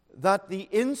that the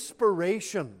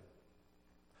inspiration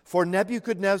for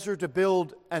Nebuchadnezzar to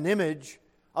build an image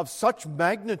of such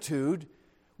magnitude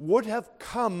would have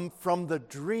come from the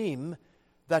dream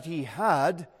that he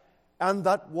had and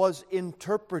that was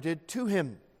interpreted to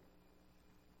him.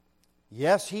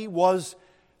 Yes, he was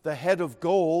the head of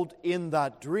gold in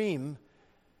that dream,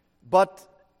 but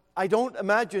I don't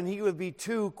imagine he would be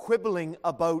too quibbling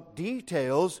about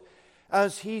details,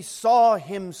 as he saw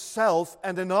himself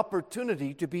and an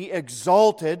opportunity to be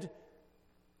exalted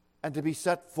and to be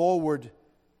set forward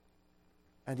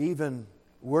and even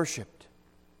worshipped.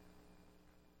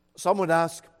 Some would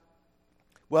ask,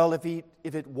 well, if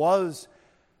it was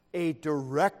a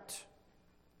direct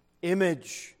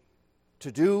image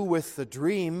to do with the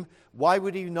dream, why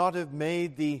would he not have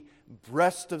made the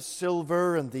breast of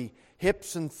silver and the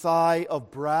hips and thigh of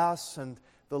brass and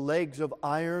the legs of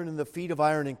iron and the feet of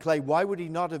iron and clay? Why would he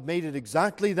not have made it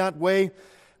exactly that way?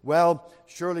 Well,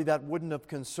 surely that wouldn't have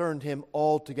concerned him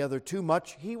altogether too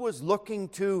much. He was looking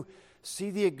to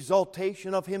see the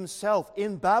exaltation of himself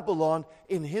in Babylon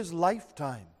in his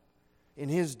lifetime, in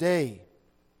his day.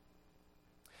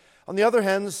 On the other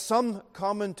hand, some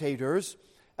commentators,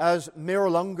 as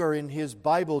Merrill Unger in his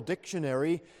Bible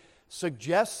dictionary,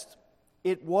 suggest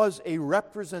it was a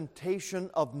representation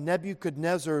of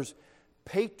Nebuchadnezzar's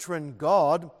patron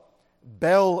god,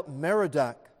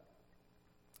 Bel-Merodach.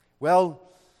 Well,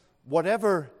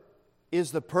 whatever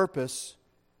is the purpose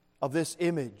of this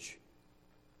image,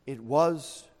 it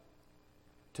was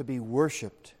to be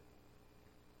worshipped.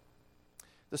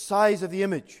 The size of the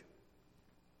image,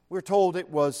 we're told it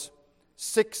was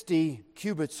 60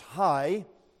 cubits high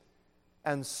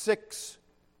and 6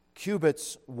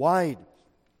 cubits wide.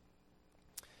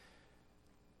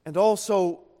 And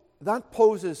also, that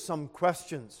poses some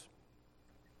questions.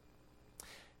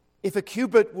 If a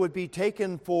cubit would be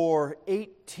taken for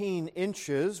 18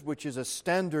 inches, which is a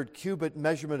standard cubit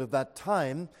measurement of that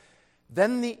time,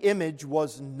 then the image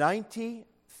was 90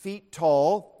 feet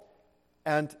tall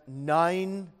and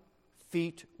 9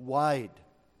 feet wide.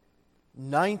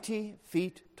 90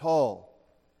 feet tall.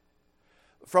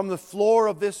 From the floor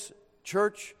of this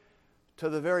church to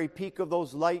the very peak of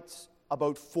those lights,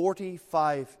 about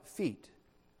 45 feet.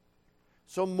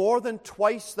 So more than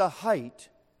twice the height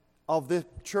of the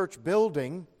church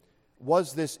building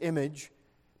was this image,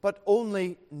 but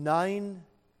only 9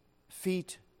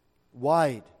 feet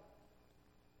wide.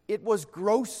 It was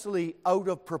grossly out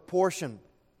of proportion.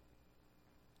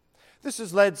 This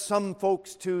has led some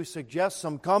folks to suggest,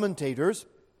 some commentators,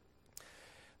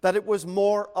 that it was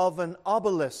more of an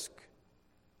obelisk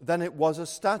than it was a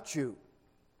statue.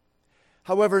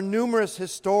 However, numerous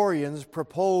historians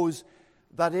propose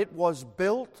that it was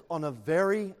built on a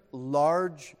very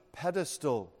large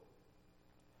pedestal,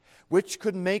 which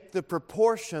could make the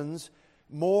proportions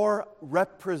more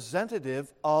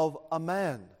representative of a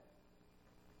man.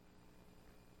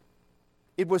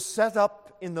 It was set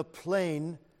up in the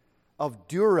plain of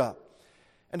Dura.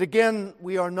 And again,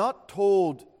 we are not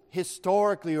told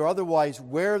historically or otherwise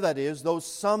where that is, though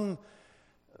some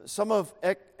of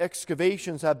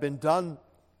excavations have been done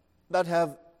that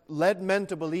have led men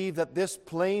to believe that this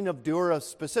plain of Dura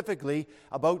specifically,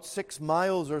 about 6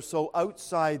 miles or so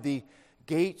outside the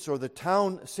gates or the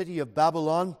town city of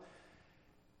Babylon,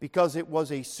 because it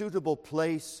was a suitable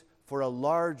place for a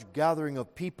large gathering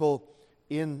of people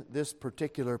in this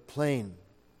particular plain.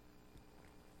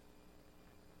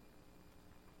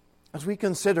 As we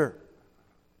consider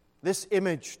this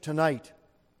image tonight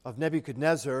of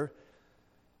Nebuchadnezzar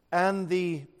and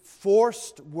the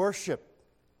forced worship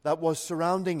that was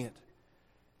surrounding it,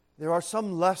 there are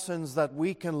some lessons that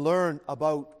we can learn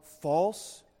about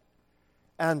false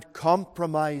and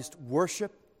compromised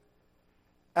worship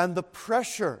and the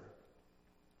pressure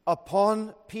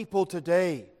upon people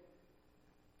today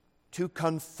to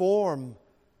conform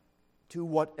to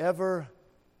whatever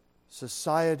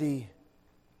society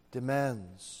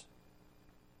demands.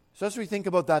 So as we think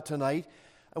about that tonight,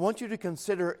 I want you to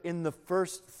consider in the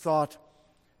first thought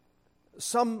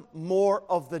some more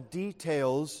of the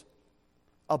details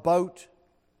about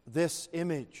this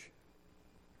image.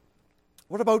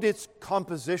 What about its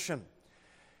composition?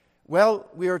 Well,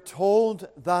 we are told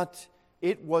that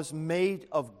it was made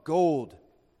of gold,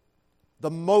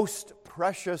 the most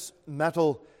precious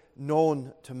metal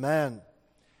known to man.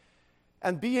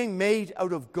 And being made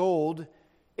out of gold,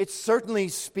 it certainly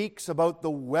speaks about the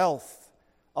wealth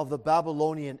of the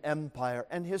Babylonian Empire.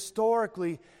 And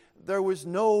historically, there was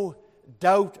no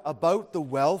doubt about the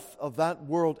wealth of that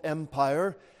world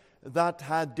empire that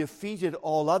had defeated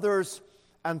all others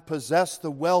and possessed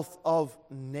the wealth of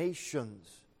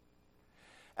nations.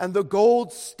 And the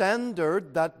gold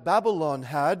standard that Babylon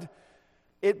had,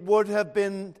 it would have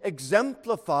been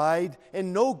exemplified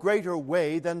in no greater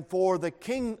way than for the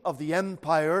king of the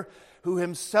empire, who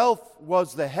himself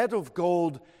was the head of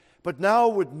gold, but now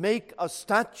would make a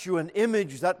statue, an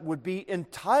image that would be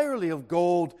entirely of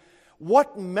gold.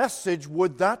 What message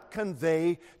would that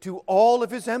convey to all of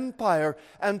his empire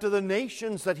and to the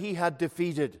nations that he had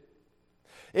defeated?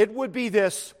 It would be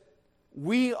this: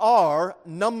 we are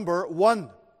number one.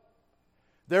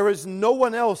 There is no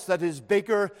one else that is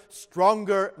bigger,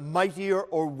 stronger, mightier,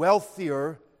 or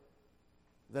wealthier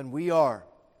than we are.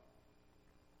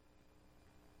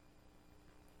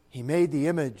 He made the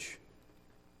image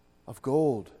of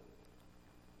gold.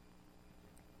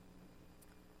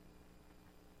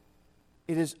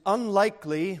 It is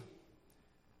unlikely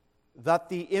that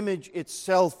the image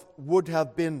itself would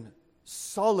have been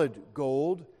solid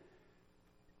gold,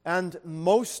 and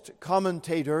most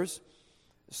commentators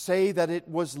say that it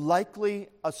was likely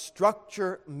a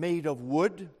structure made of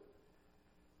wood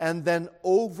and then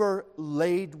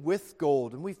overlaid with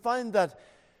gold. And we find that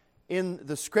in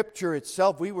the Scripture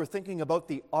itself. We were thinking about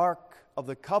the Ark of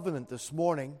the Covenant this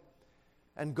morning,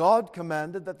 And God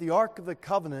commanded that the Ark of the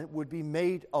Covenant would be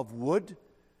made of wood,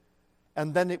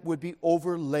 and then it would be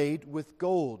overlaid with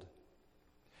gold.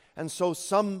 And so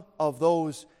some of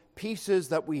those pieces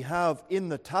that we have in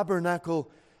the tabernacle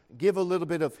give a little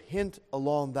bit of hint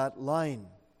along that line.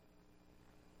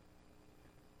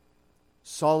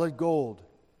 Solid gold.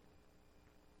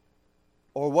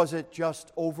 Or was it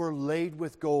just overlaid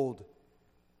with gold?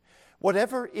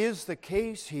 Whatever is the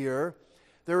case here,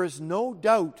 there is no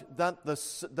doubt that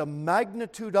the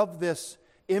magnitude of this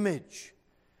image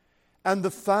and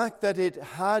the fact that it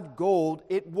had gold,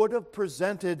 it would have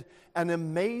presented an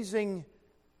amazing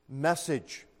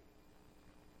message.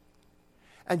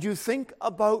 And you think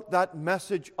about that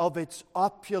message of its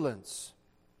opulence.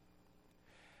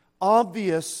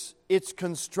 Obvious, its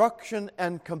construction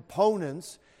and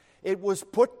components, it was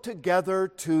put together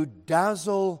to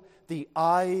dazzle the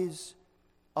eyes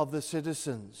of the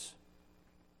citizens,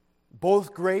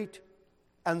 both great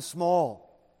and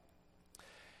small.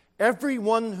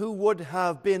 Everyone who would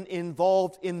have been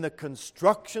involved in the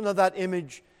construction of that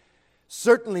image,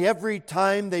 certainly every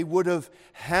time they would have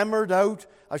hammered out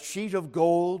a sheet of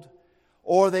gold,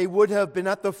 or they would have been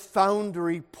at the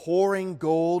foundry pouring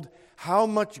gold, how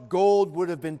much gold would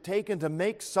have been taken to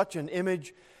make such an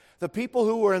image? The people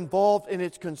who were involved in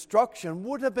its construction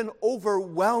would have been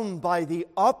overwhelmed by the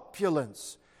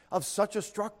opulence of such a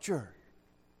structure.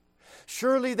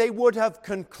 Surely they would have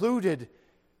concluded,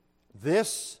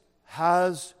 this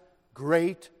has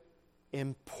great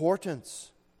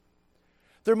importance.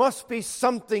 There must be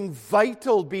something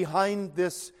vital behind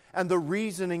this and the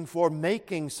reasoning for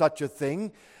making such a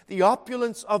thing. The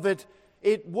opulence of it,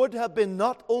 it would have been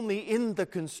not only in the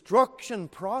construction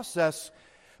process,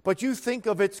 but you think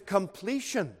of its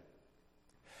completion.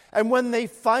 And when they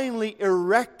finally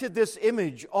erected this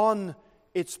image on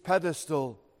its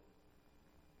pedestal,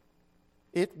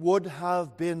 it would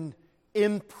have been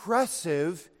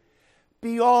impressive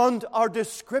beyond our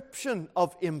description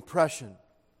of impression.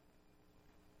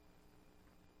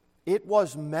 It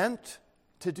was meant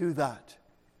to do that.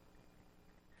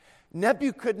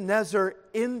 Nebuchadnezzar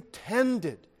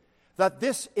intended that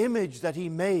this image that he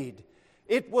made,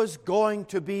 it was going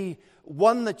to be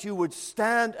one that you would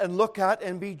stand and look at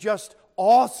and be just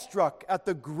awestruck at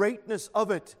the greatness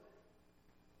of it.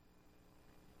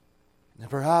 And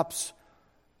perhaps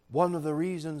one of the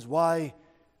reasons why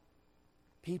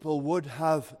people would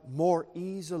have more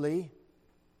easily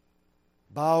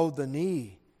bowed the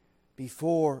knee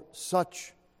before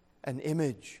such an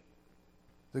image,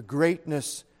 the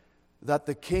greatness that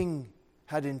the king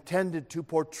had intended to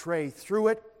portray through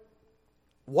it,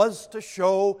 was to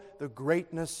show the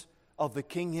greatness of the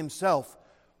king himself,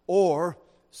 or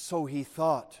so he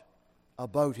thought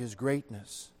about his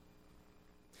greatness.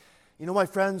 You know, my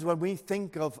friends, when we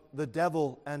think of the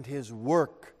devil and his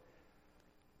work,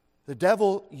 the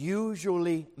devil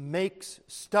usually makes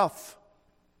stuff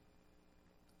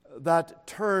that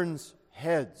turns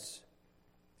heads.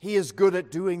 He is good at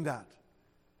doing that.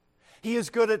 He is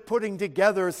good at putting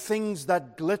together things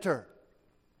that glitter,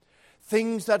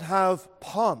 things that have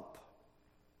pomp,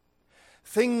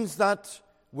 things that,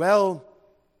 well,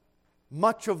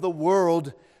 much of the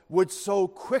world would so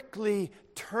quickly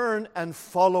turn and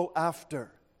follow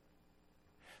after.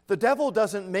 The devil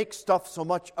doesn't make stuff so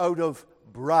much out of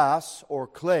brass or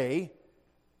clay,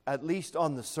 at least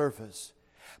on the surface,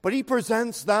 but he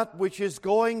presents that which is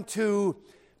going to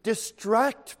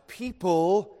distract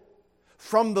people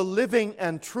from the living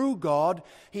and true God.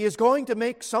 He is going to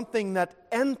make something that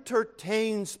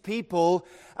entertains people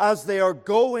as they are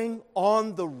going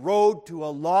on the road to a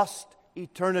lost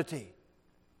eternity.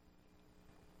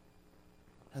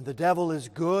 And the devil is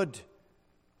good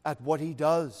at what he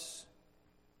does.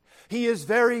 He is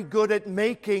very good at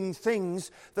making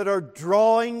things that are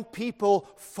drawing people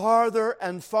farther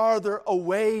and farther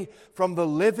away from the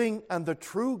living and the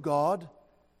true God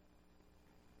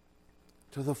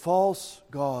to the false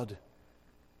God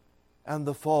and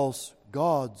the false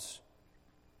gods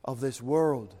of this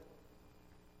world.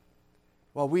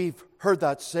 Well, we've heard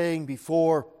that saying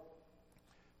before,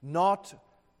 not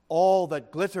all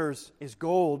that glitters is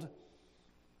gold.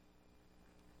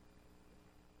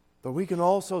 But we can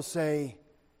also say,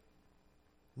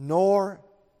 nor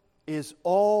is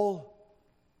all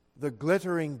the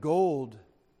glittering gold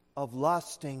of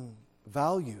lasting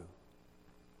value.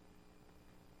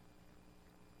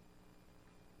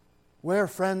 Where,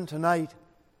 friend, tonight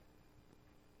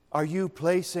are you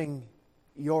placing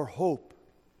your hope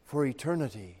for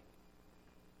eternity?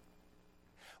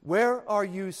 Where are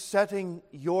you setting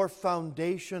your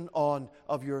foundation on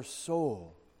of your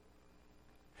soul?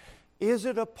 Is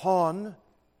it upon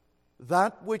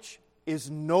that which is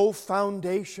no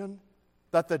foundation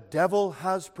that the devil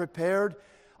has prepared?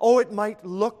 Oh, it might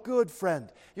look good,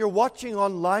 friend. You're watching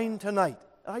online tonight.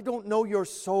 I don't know your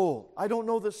soul. I don't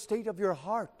know the state of your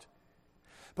heart.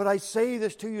 But I say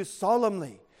this to you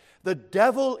solemnly. The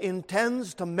devil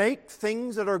intends to make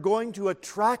things that are going to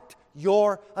attract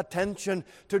your attention,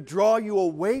 to draw you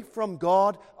away from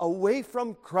God, away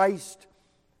from Christ.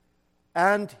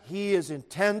 And he is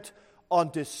intent on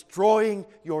destroying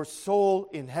your soul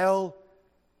in hell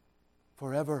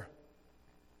forever.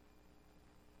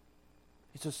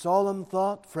 It's a solemn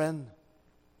thought, friend.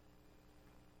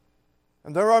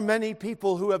 And there are many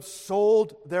people who have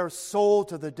sold their soul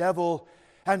to the devil,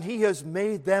 and he has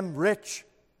made them rich.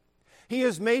 He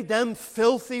has made them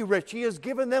filthy rich. He has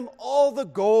given them all the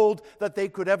gold that they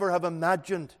could ever have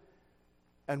imagined.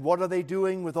 And what are they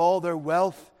doing with all their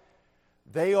wealth?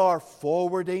 They are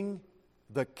forwarding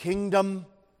the kingdom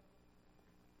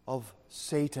of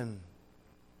Satan.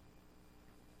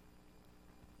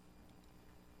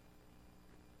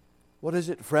 What is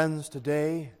it, friends,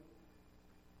 today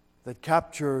that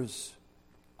captures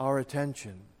our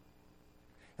attention?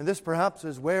 And this perhaps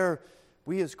is where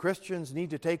we as Christians need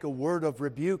to take a word of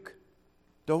rebuke,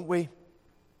 don't we?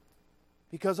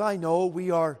 Because I know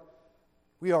we are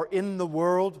in the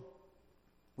world.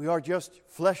 We are just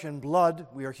flesh and blood.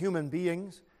 We are human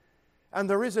beings. And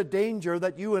there is a danger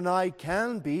that you and I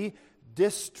can be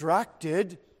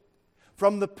distracted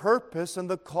from the purpose and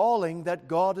the calling that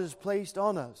God has placed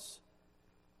on us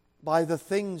by the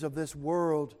things of this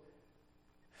world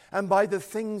and by the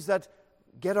things that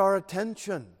get our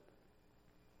attention.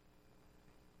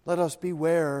 Let us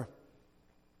beware.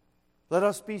 Let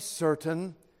us be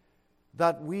certain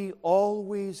that we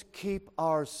always keep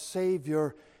our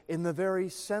Savior in the very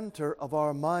center of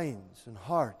our minds and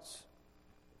hearts.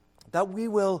 That we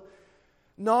will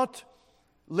not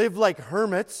live like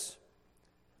hermits.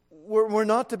 We're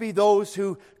not to be those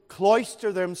who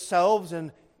cloister themselves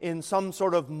in some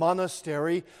sort of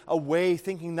monastery away,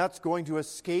 thinking that's going to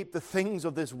escape the things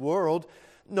of this world.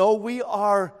 No, we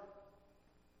are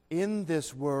in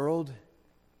this world,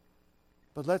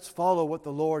 but let's follow what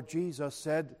the Lord Jesus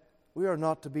said. We are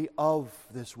not to be of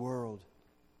this world.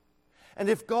 And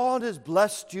if God has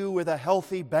blessed you with a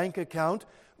healthy bank account,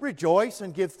 rejoice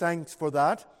and give thanks for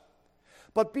that.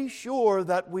 But be sure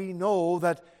that we know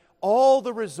that all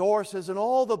the resources and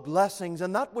all the blessings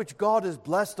and that which God has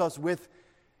blessed us with,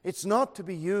 it's not to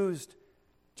be used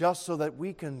just so that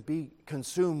we can be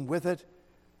consumed with it,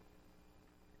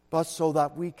 but so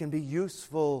that we can be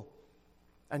useful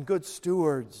and good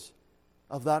stewards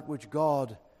of that which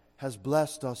God has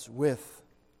blessed us with.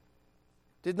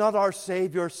 Did not our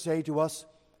Savior say to us,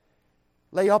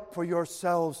 "Lay up for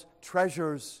yourselves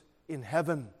treasures in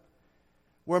heaven,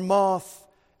 where moth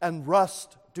and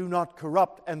rust do not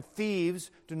corrupt, and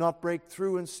thieves do not break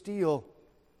through and steal"?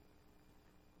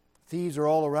 Thieves are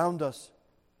all around us.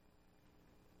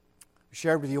 I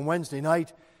shared with you on Wednesday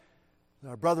night,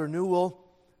 our brother Newell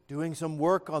doing some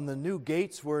work on the new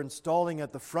gates we're installing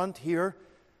at the front here,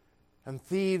 and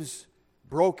thieves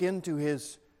broke into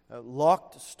his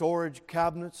locked storage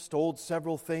cabinet, stole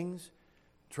several things,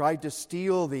 tried to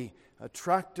steal the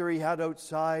tractor he had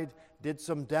outside, did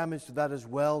some damage to that as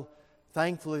well.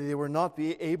 Thankfully, they were not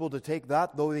able to take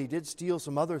that, though they did steal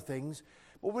some other things.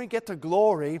 But when we get to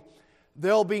glory,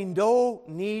 there'll be no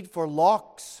need for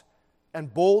locks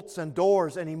and bolts and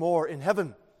doors anymore in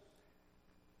heaven,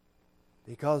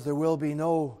 because there will be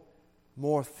no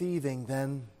more thieving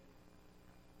then.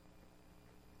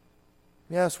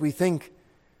 Yes, we think,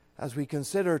 as we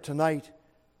consider tonight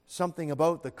something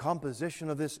about the composition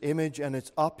of this image and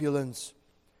its opulence.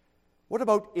 What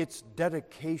about its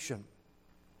dedication?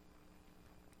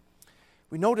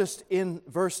 We noticed in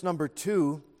verse number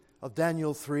 2 of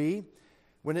Daniel 3,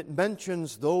 when it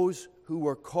mentions those who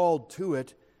were called to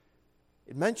it,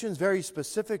 it mentions very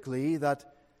specifically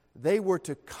that they were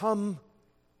to come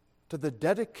to the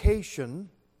dedication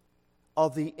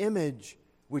of the image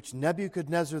which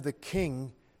Nebuchadnezzar the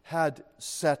king had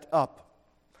set up.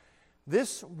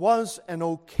 This was an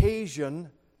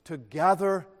occasion to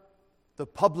gather the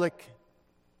public.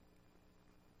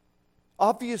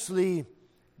 Obviously,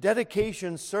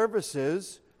 dedication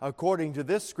services, according to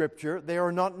this scripture, they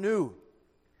are not new.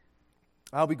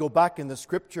 Now we go back in the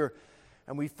scripture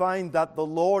and we find that the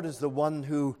Lord is the one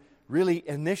who really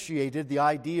initiated the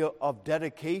idea of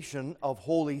dedication of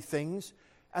holy things,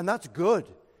 and that's good.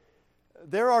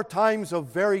 There are times of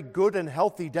very good and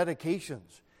healthy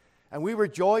dedications, and we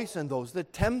rejoice in those. The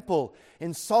temple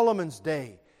in Solomon's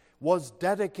day was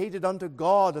dedicated unto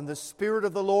God, and the Spirit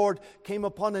of the Lord came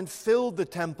upon and filled the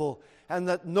temple, and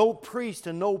that no priest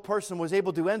and no person was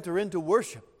able to enter into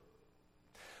worship.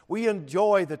 We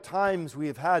enjoy the times we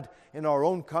have had in our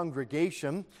own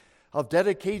congregation of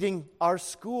dedicating our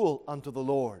school unto the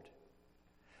Lord.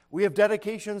 We have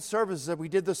dedication services that we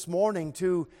did this morning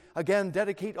to, again,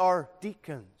 dedicate our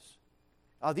deacons.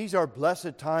 These are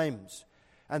blessed times,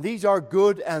 and these are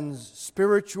good and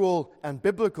spiritual and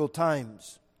biblical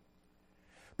times.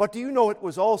 But do you know it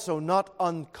was also not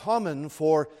uncommon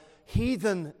for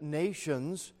heathen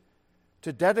nations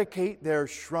to dedicate their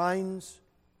shrines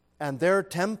and their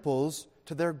temples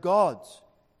to their gods?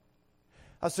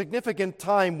 A significant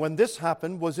time when this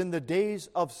happened was in the days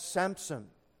of Samson.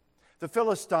 The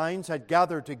Philistines had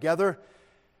gathered together,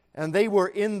 and they were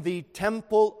in the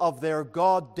temple of their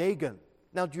god Dagon.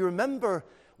 Now, do you remember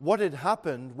what had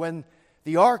happened when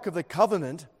the Ark of the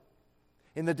Covenant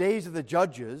in the days of the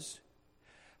Judges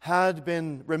had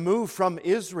been removed from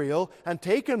Israel and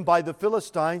taken by the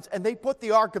Philistines, and they put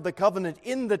the Ark of the Covenant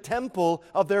in the temple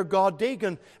of their god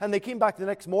Dagon. And they came back the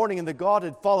next morning, and the god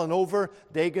had fallen over,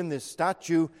 Dagon, this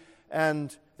statue,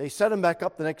 and they set him back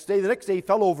up the next day. The next day he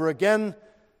fell over again.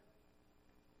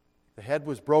 The head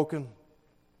was broken.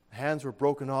 The hands were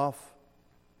broken off.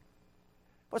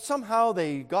 But somehow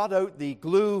they got out the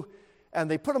glue,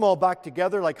 and they put them all back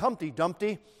together like Humpty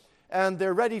Dumpty, and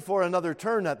they're ready for another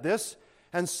turn at this.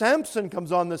 And Samson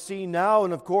comes on the scene now,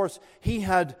 and of course, he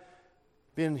had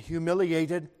been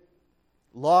humiliated,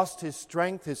 lost his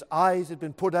strength, his eyes had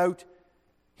been put out.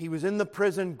 He was in the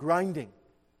prison grinding,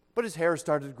 but his hair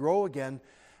started to grow again.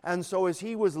 And so as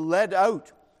he was led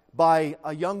out by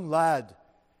a young lad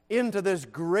into this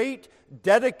great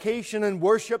dedication and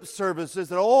worship services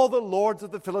that all the lords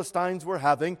of the Philistines were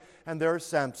having, and there's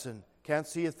Samson, can't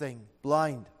see a thing,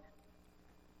 blind.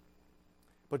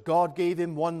 But God gave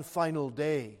him one final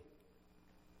day.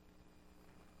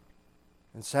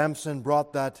 And Samson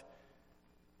brought that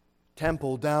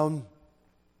temple down,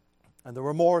 and there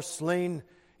were more slain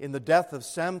in the death of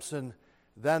Samson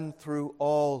than through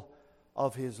all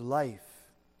of his life.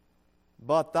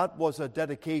 But that was a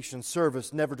dedication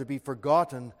service never to be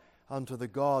forgotten unto the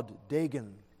god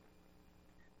Dagon.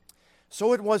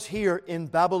 So it was here in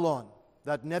Babylon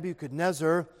that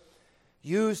Nebuchadnezzar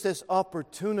used this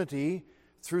opportunity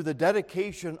through the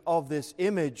dedication of this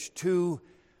image to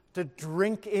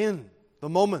drink in the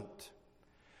moment,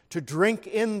 to drink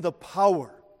in the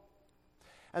power.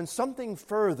 And something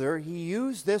further, he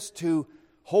used this to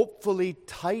hopefully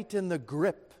tighten the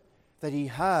grip that he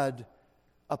had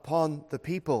upon the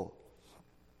people.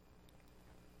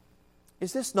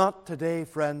 Is this not today,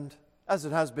 friend, as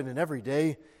it has been in every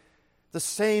day, the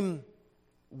same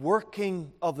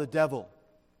working of the devil,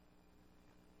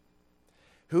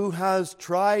 who has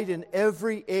tried in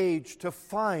every age to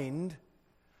find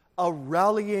a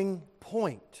rallying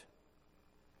point,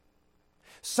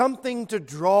 something to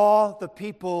draw the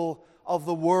people of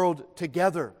the world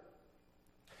together,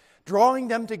 drawing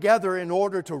them together in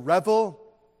order to revel,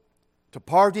 to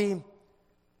party,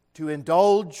 to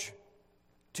indulge,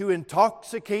 to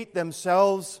intoxicate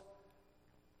themselves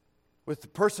with the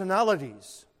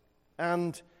personalities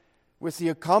and with the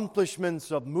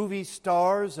accomplishments of movie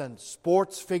stars and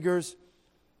sports figures,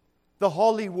 the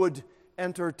Hollywood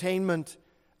Entertainment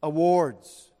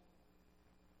Awards,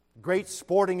 great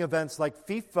sporting events like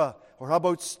FIFA, or how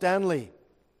about Stanley?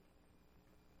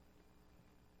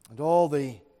 And all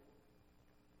the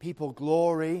people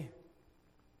glory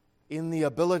in the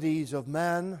abilities of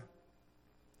man.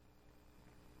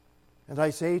 And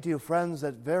I say to you, friends,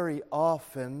 that very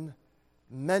often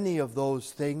many of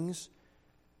those things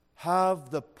have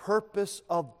the purpose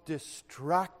of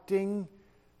distracting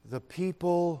the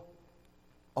people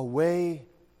away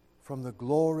from the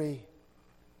glory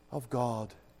of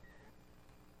God.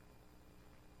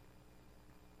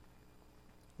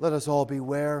 Let us all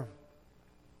beware.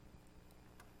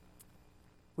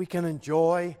 We can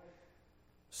enjoy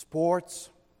sports.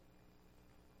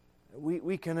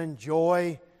 We can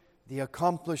enjoy the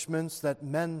accomplishments that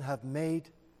men have made.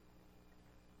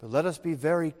 But let us be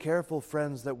very careful,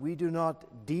 friends, that we do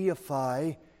not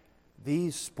deify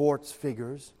these sports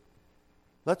figures.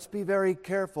 Let's be very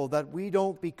careful that we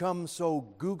don't become so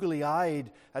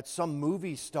googly-eyed at some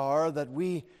movie star that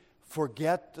we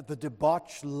forget the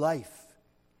debauched life.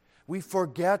 We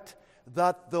forget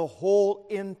that the whole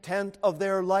intent of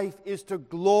their life is to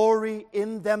glory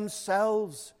in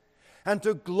themselves and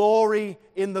to glory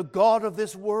in the God of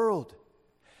this world.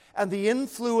 And the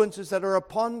influences that are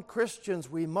upon Christians,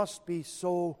 we must be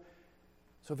so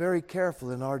very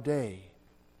careful in our day.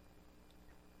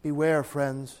 Beware,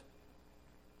 friends,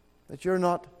 that you're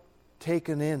not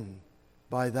taken in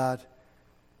by that.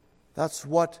 That's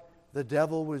what the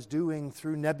devil was doing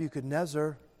through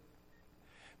Nebuchadnezzar.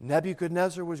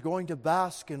 Nebuchadnezzar was going to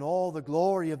bask in all the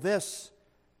glory of this,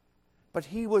 but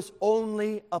he was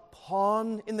only a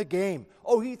pawn in the game.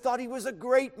 Oh, he thought he was a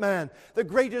great man, the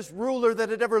greatest ruler that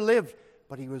had ever lived,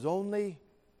 but he was only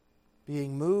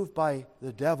being moved by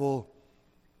the devil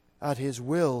at his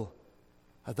will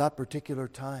at that particular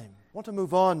time. I want to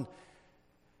move on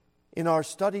in our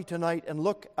study tonight and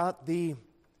look at the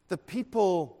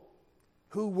people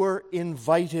who were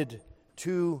invited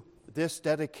to this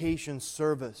dedication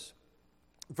service.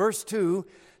 Verse 2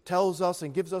 tells us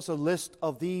and gives us a list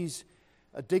of these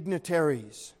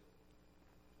dignitaries.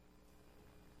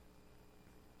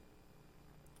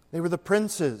 They were the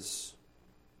princes,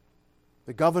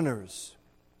 the governors,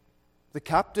 the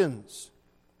captains,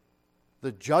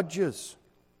 the judges,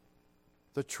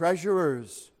 the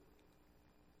treasurers,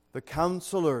 the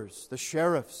counselors, the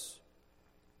sheriffs,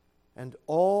 and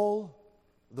all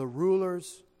the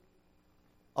rulers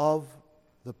of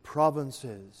the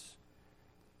provinces.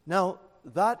 Now,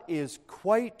 that is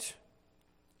quite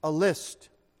a list.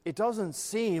 It doesn't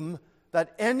seem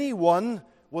that anyone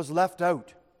was left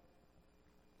out.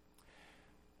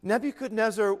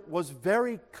 Nebuchadnezzar was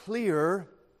very clear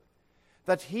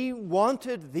that he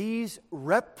wanted these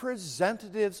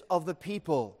representatives of the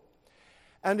people.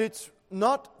 And it's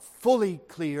not fully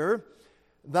clear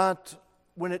that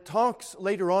when it talks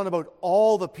later on about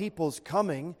all the peoples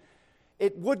coming,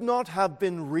 it would not have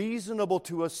been reasonable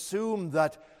to assume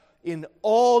that in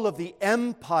all of the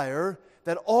empire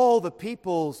that all the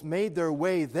peoples made their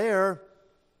way there,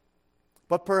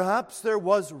 but perhaps there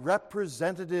was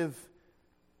representative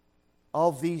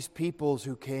of these peoples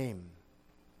who came.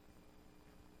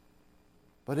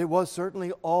 But it was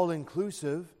certainly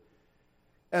all-inclusive,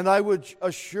 and I would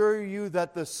assure you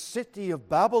that the city of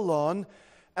Babylon,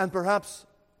 and perhaps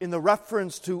in the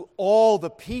reference to all the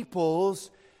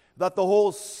peoples, that the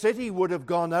whole city would have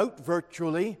gone out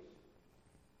virtually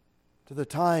to the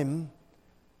time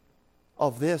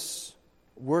of this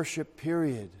worship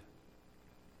period.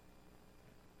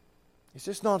 Is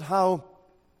this not how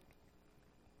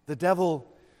the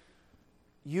devil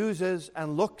uses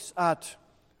and looks at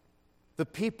the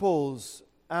peoples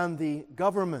and the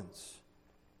governments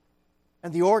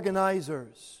and the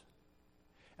organizers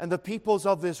and the peoples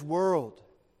of this world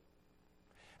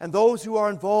and those who are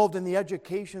involved in the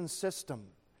education system,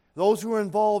 those who are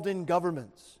involved in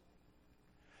governments?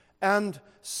 And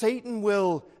Satan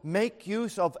will make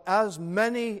use of as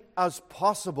many as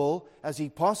possible, as he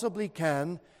possibly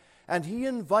can, and he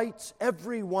invites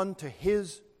everyone to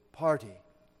his party.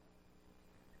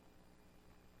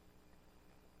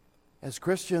 As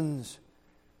Christians,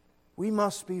 we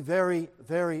must be very,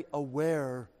 very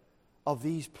aware of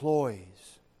these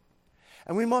ploys.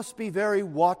 And we must be very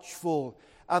watchful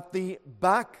at the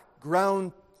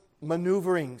background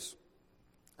maneuverings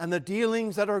and the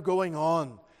dealings that are going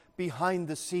on behind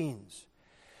the scenes.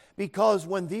 Because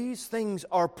when these things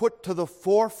are put to the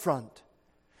forefront,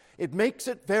 it makes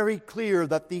it very clear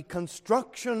that the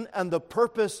construction and the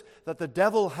purpose that the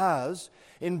devil has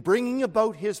in bringing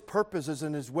about his purposes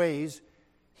and his ways,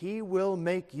 he will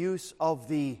make use of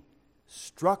the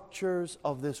structures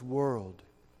of this world.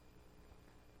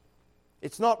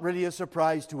 It's not really a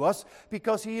surprise to us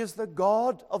because he is the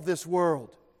God of this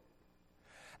world.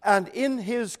 And in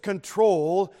his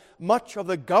control, much of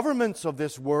the governments of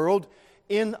this world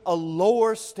in a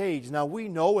lower stage. Now we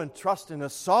know and trust in a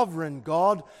sovereign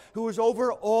God who is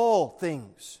over all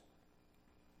things.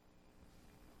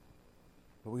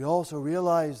 But we also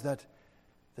realize that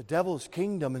the devil's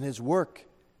kingdom and his work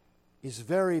is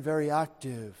very, very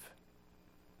active.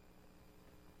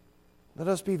 Let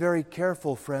us be very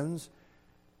careful, friends,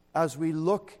 as we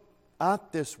look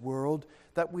at this world,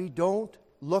 that we don't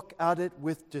look at it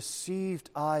with deceived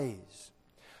eyes,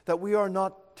 that we are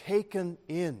not taken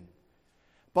in,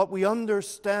 but we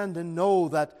understand and know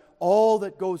that all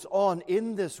that goes on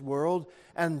in this world,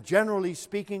 and generally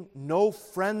speaking, no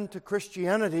friend to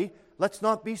Christianity, let's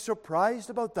not be surprised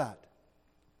about that.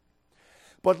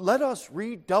 But let us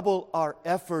redouble our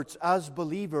efforts as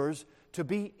believers to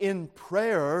be in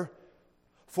prayer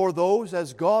for those,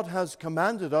 as God has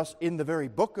commanded us in the very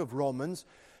book of Romans,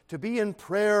 to be in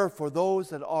prayer for those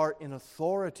that are in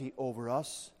authority over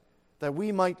us, that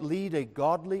we might lead a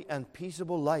godly and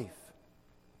peaceable life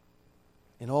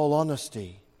in all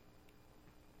honesty.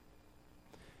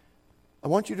 I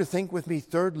want you to think with me,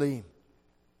 thirdly,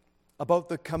 about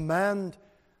the command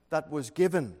that was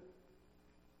given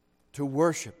to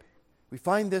worship. We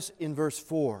find this in verse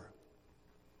 4.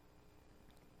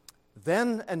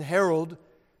 Then an herald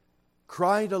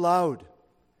cried aloud,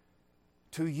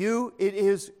 "To you it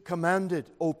is commanded,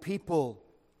 O people,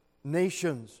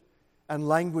 nations, and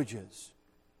languages,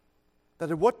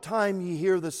 that at what time ye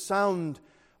hear the sound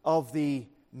of the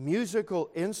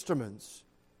musical instruments,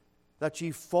 that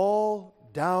ye fall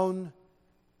down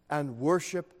and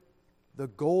worship the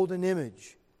golden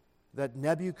image that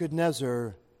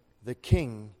Nebuchadnezzar the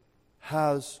king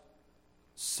has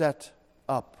set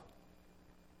up."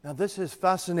 Now this is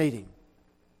fascinating.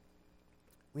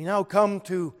 We now come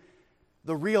to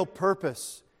the real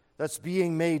purpose that's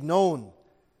being made known.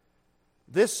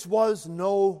 This was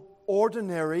no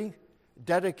ordinary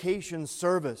dedication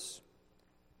service.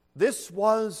 This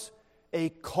was a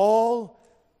call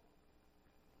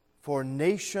for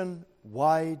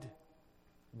nationwide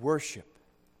worship.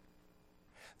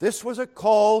 This was a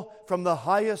call from the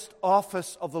highest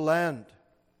office of the land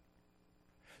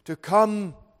to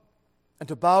come and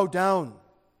to bow down.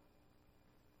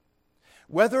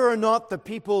 Whether or not the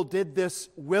people did this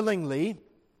willingly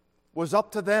was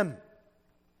up to them.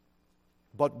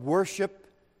 But worship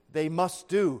they must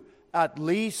do, at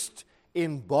least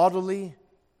in bodily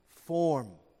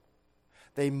form.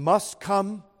 They must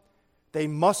come, they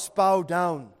must bow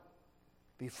down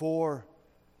before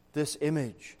this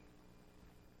image.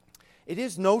 It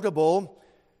is notable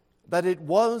that it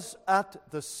was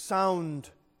at the sound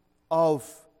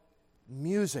of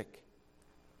music.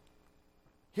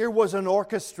 Here was an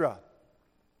orchestra,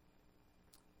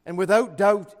 and without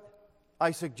doubt,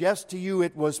 I suggest to you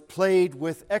it was played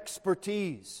with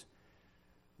expertise,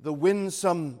 the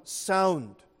winsome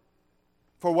sound.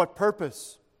 For what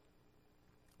purpose?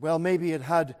 Well, maybe it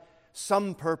had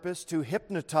some purpose to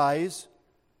hypnotize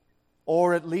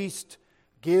or at least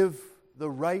give the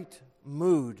right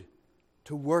mood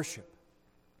to worship.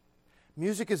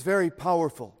 Music is very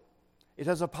powerful. It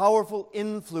has a powerful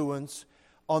influence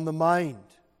on the mind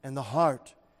and the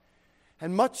heart.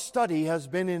 And much study has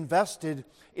been invested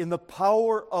in the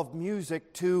power of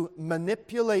music to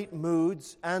manipulate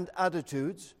moods and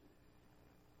attitudes,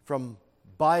 from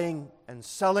buying and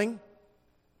selling,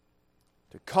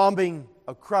 to calming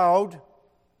a crowd,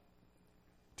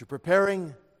 to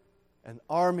preparing an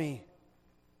army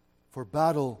for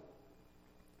battle.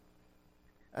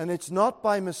 And it's not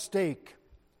by mistake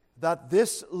that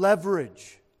this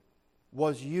leverage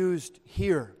was used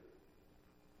here.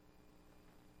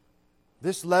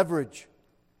 This leverage,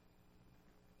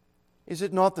 is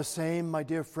it not the same, my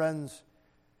dear friends,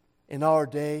 in our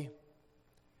day?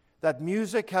 That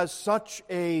music has such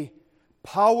a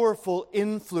powerful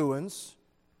influence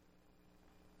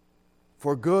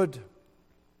for good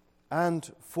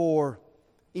and for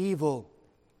evil.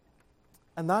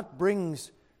 And that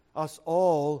brings us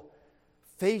all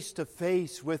face to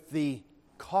face with the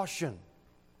caution.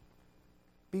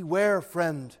 Beware,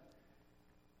 friend,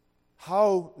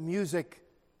 how music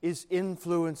is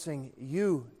influencing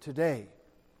you today.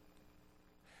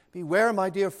 Beware,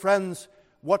 my dear friends,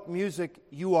 what music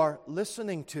you are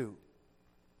listening to.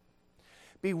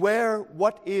 Beware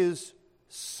what is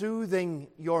soothing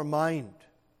your mind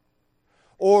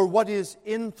or what is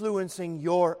influencing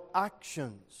your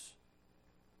actions.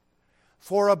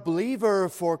 For a believer,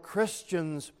 for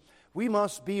Christians, we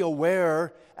must be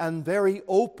aware and very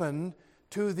open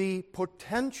to the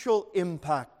potential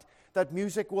impact that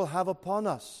music will have upon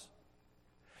us.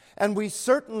 And we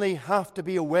certainly have to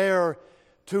be aware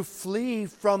to flee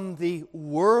from the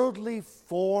worldly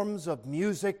forms of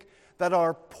music that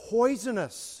are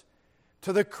poisonous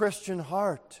to the Christian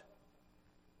heart.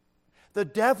 The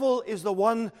devil is the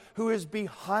one who is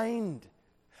behind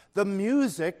the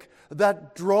music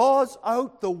that draws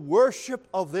out the worship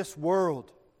of this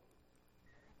world.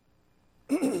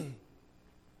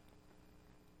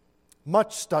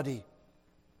 Much study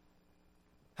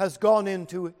has gone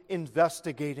into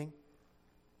investigating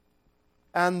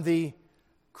and the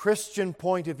Christian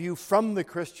point of view, from the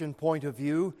Christian point of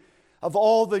view, of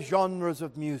all the genres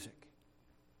of music.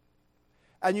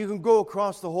 And you can go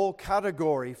across the whole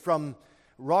category, from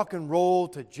rock and roll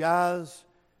to jazz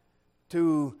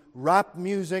to rap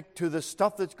music to the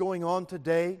stuff that's going on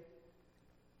today,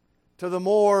 to the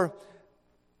more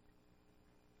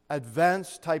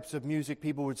advanced types of music,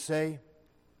 people would say,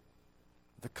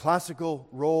 the classical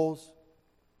roles,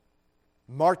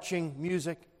 marching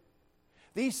music.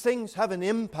 These things have an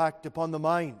impact upon the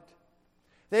mind.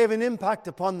 They have an impact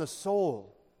upon the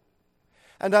soul.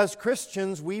 And as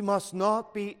Christians, we must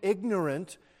not be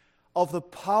ignorant of the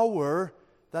power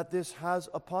that this has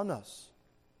upon us.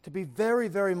 To be very,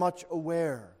 very much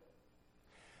aware.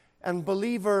 And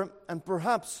believer, and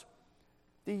perhaps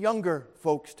the younger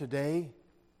folks today,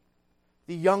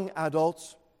 the young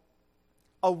adults,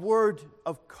 a word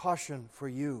of caution for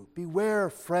you. Beware,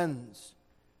 friends.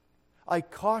 I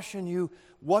caution you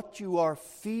what you are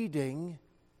feeding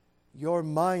your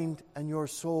mind and your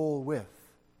soul with.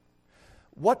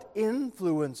 What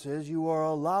influences you are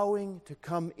allowing to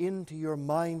come into your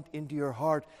mind, into your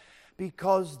heart,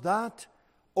 because that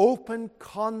open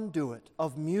conduit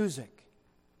of music,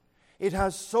 it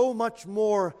has so much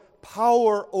more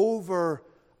power over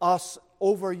us,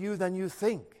 over you than you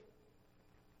think.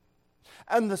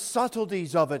 And the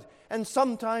subtleties of it, and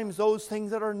sometimes those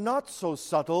things that are not so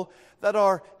subtle, that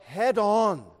are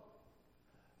head-on,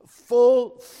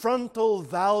 full frontal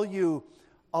value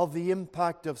of the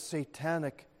impact of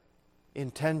satanic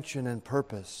intention and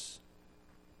purpose.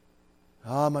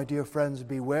 My dear friends,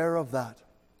 beware of that.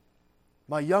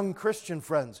 My young Christian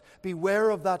friends, beware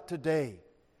of that today.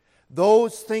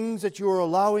 Those things that you are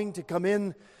allowing to come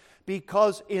in,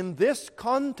 because in this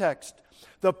context,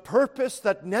 the purpose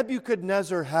that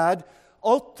Nebuchadnezzar had,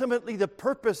 ultimately the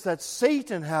purpose that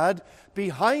Satan had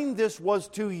behind this, was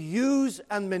to use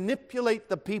and manipulate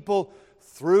the people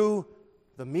through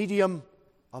the medium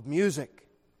of music.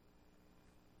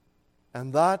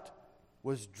 And that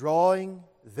was drawing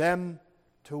them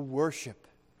to worship.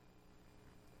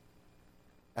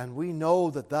 And we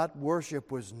know that that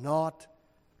worship was not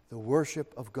the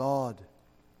worship of God.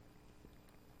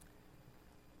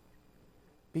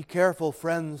 Be careful,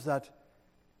 friends, that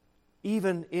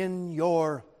even in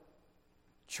your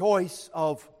choice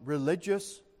of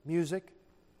religious music,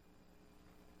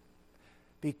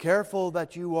 be careful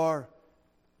that you are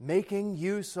making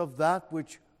use of that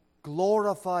which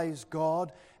glorifies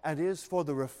God and is for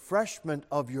the refreshment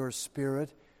of your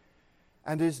spirit,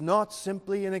 and is not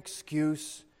simply an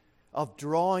excuse of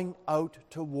drawing out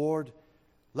toward,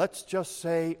 let's just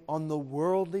say, on the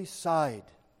worldly side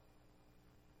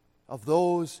of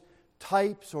those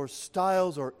types or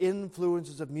styles or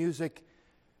influences of music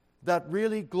that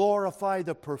really glorify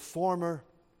the performer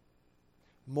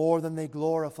more than they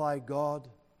glorify God.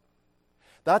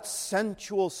 That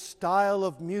sensual style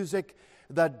of music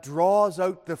that draws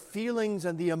out the feelings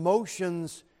and the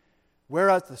emotions, where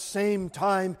at the same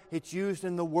time it's used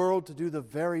in the world to do the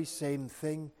very same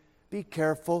thing. Be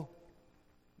careful.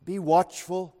 Be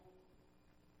watchful.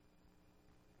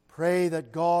 Pray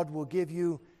that God will give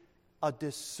you a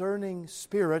discerning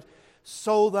spirit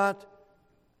so that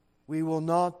we will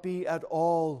not be at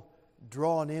all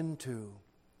drawn into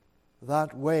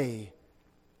that way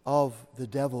of the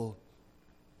devil.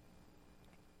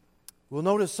 We'll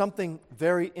notice something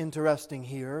very interesting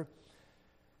here,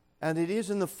 and it is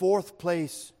in the fourth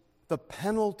place, the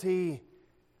penalty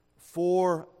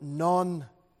for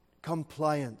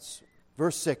non-compliance.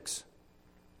 Verse 6.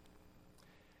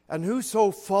 And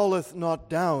whoso falleth not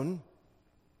down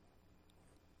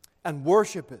and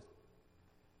worshipeth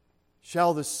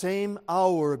shall the same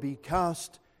hour be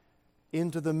cast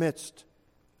into the midst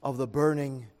of the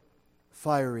burning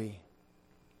fiery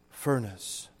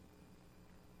furnace.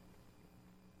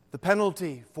 The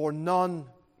penalty for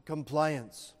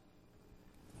non-compliance.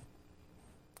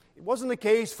 It wasn't the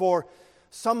case for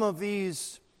some of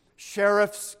these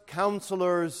sheriffs,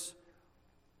 counselors,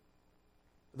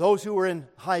 those who were in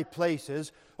high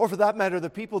places, or for that matter, the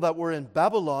people that were in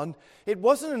Babylon. It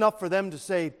wasn't enough for them to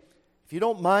say, if you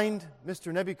don't mind,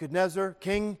 Mr. Nebuchadnezzar,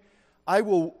 king, I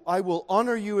will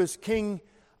honor you as king.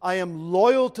 I am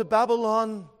loyal to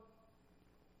Babylon,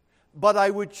 but I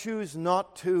would choose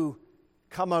not to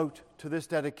come out to this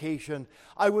dedication.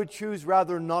 I would choose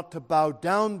rather not to bow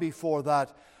down before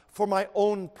that for my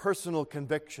own personal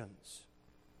convictions.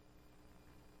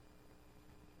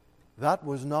 That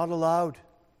was not allowed.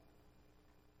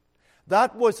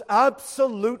 That was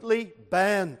absolutely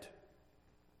banned.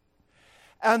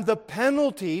 And the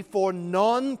penalty for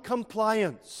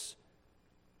non-compliance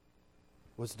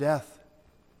was death.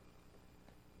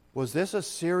 Was this a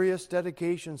serious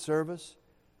dedication service?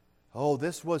 Oh,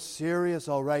 this was serious,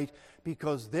 all right,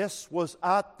 because this was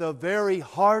at the very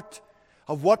heart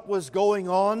of what was going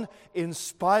on,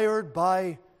 inspired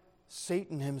by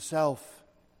Satan himself.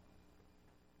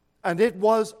 And it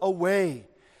was a way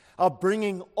of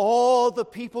bringing all the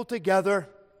people together,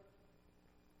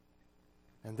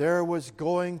 and there was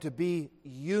going to be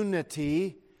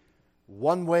unity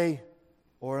one way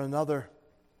or another.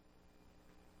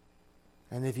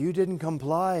 And if you didn't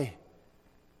comply,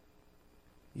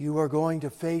 you are going to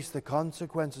face the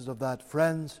consequences of that.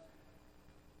 Friends,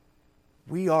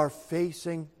 we are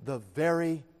facing the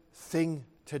very thing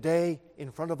today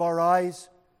in front of our eyes,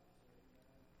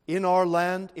 in our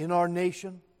land, in our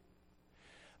nation,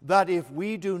 that if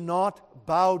we do not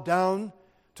bow down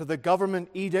to the government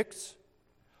edicts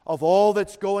of all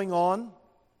that's going on,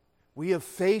 We have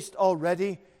faced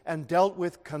already and dealt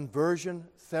with conversion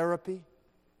therapy.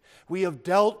 We have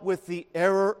dealt with the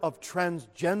error of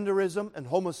transgenderism and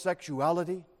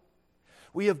homosexuality.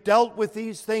 We have dealt with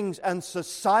these things, and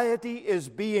society is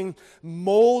being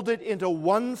molded into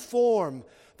one form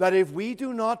that if we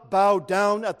do not bow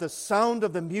down at the sound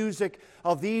of the music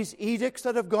of these edicts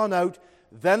that have gone out,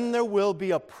 then there will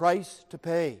be a price to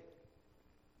pay.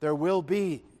 There will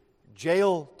be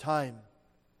jail time.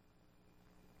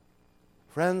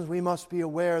 Friends, we must be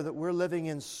aware that we're living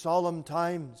in solemn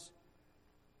times.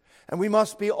 And we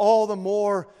must be all the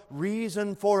more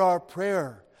reason for our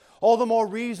prayer. All the more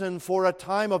reason for a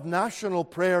time of national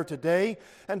prayer today.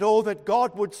 And oh, that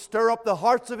God would stir up the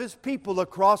hearts of His people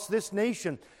across this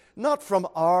nation. Not from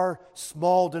our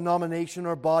small denomination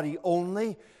or body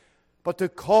only, but to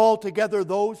call together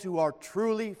those who are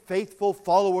truly faithful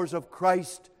followers of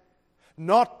Christ.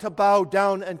 Not to bow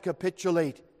down and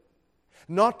capitulate.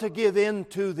 Not to give in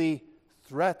to the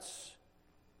threats.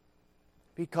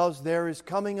 Because there is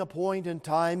coming a point in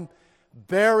time,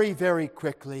 very, very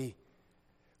quickly,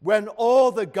 when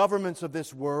all the governments of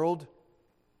this world,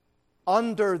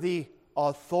 under the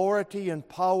authority and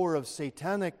power of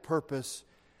satanic purpose,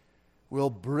 will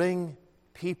bring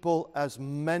people, as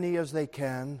many as they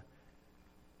can,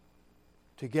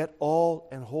 to get all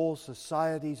and whole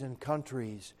societies and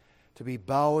countries to be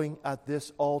bowing at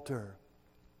this altar.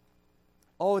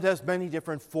 Oh, it has many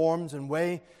different forms and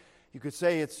way. You could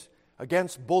say it's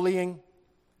against bullying.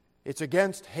 It's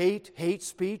against hate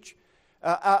speech.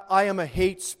 I am a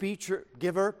hate speech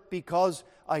giver because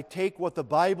I take what the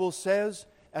Bible says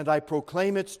and I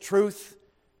proclaim its truth.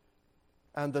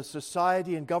 And the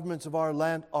society and governments of our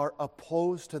land are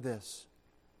opposed to this.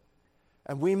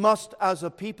 And we must, as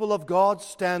a people of God,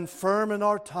 stand firm in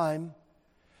our time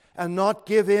and not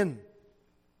give in.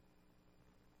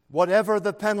 Whatever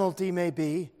the penalty may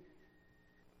be,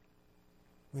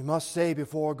 we must say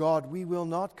before God, we will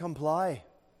not comply.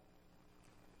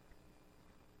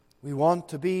 We want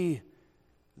to be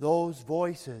those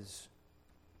voices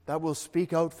that will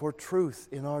speak out for truth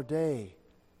in our day,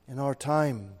 in our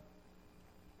time.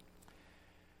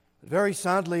 Very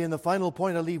sadly, and the final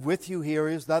point I leave with you here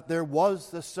is that there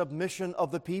was the submission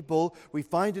of the people. We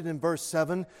find it in verse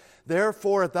 7.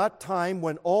 Therefore, at that time,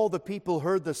 when all the people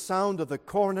heard the sound of the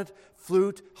cornet,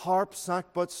 flute, harp,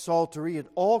 sackbut, psaltery, and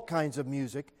all kinds of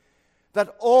music,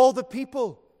 that all the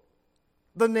people,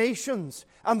 the nations,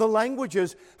 and the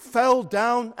languages fell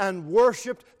down and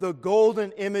worshipped the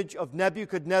golden image of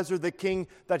Nebuchadnezzar, the king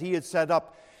that he had set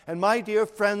up. And my dear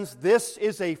friends, this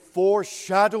is a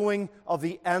foreshadowing of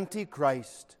the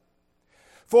Antichrist.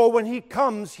 For when he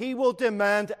comes, he will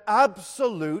demand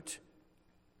absolute,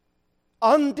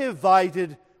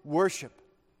 undivided worship.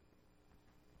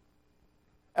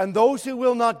 And those who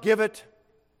will not give it,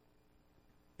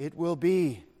 it will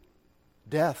be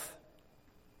death.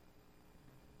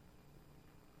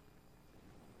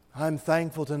 I'm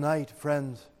thankful tonight,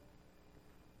 friends,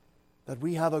 that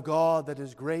we have a God that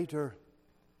is greater.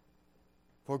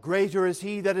 For greater is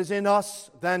He that is in us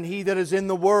than he that is in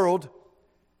the world.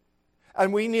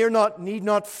 And we need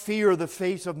not fear the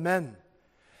face of men.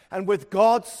 And with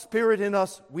God's Spirit in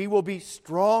us, we will be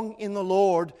strong in the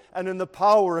Lord and in the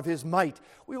power of His might.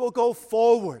 We will go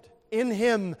forward in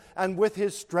Him and with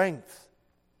His strength.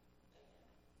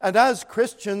 And as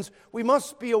Christians, we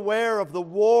must be aware of the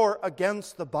war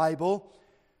against the Bible.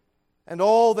 And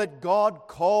all that God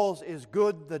calls is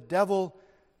good, the devil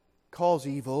calls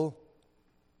evil.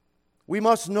 We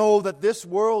must know that this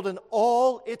world and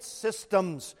all its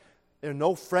systems, they're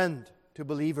no friend to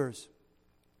believers.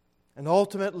 And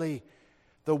ultimately,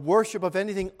 the worship of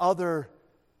anything other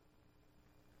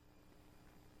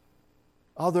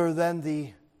than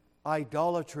the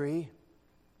idolatry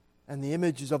and the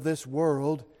images of this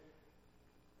world,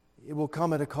 it will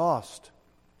come at a cost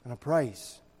and a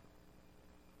price.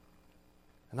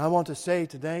 And I want to say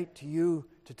today to you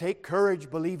to take courage,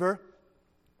 believer.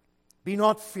 Be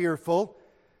not fearful,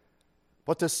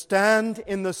 but to stand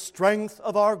in the strength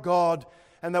of our God,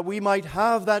 and that we might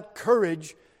have that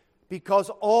courage,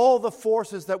 because all the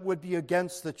forces that would be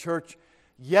against the church,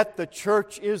 yet the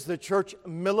church is the church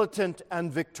militant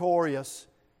and victorious.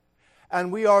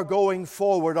 And we are going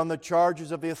forward on the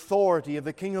charges of the authority of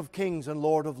the King of Kings and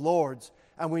Lord of Lords,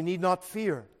 and we need not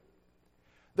fear.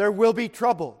 There will be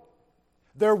trouble.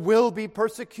 There will be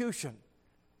persecution.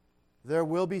 There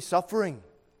will be suffering.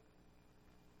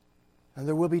 And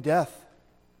there will be death.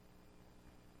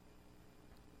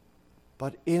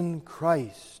 But in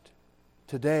Christ,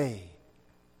 today,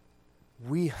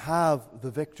 we have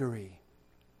the victory.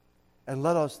 And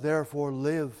let us therefore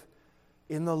live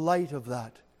in the light of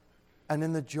that and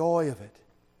in the joy of it,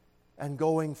 and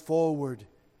going forward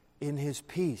in His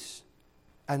peace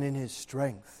and in His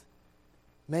strength.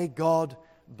 May God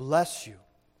bless you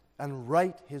and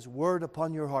write His word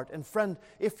upon your heart. And friend,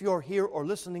 if you're here or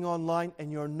listening online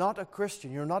and you're not a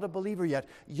Christian, you're not a believer yet,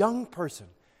 young person,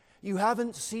 you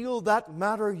haven't sealed that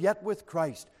matter yet with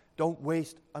Christ, don't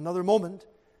waste another moment.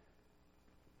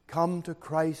 Come to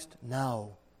Christ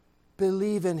now.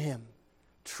 Believe in Him.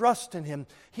 Trust in Him.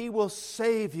 He will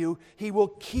save you. He will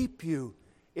keep you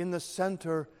in the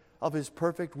center of His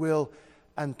perfect will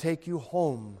and take you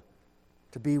home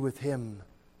to be with Him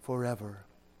forever.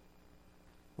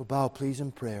 We'll bow, please,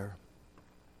 in prayer.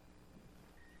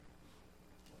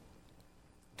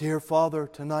 Dear Father,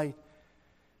 tonight,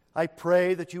 I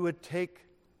pray that you would take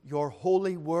your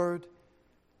holy word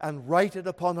and write it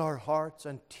upon our hearts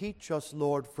and teach us,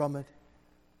 Lord, from it.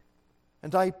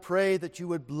 And I pray that you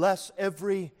would bless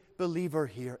every believer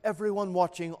here, everyone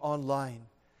watching online.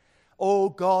 Oh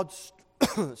God,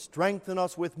 strengthen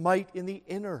us with might in the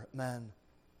inner man.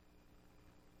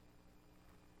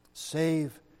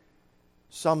 Save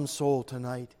some soul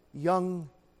tonight, young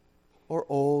or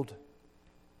old.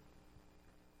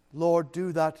 Lord,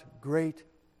 do that great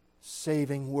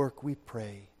saving work, we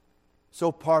pray.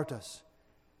 So part us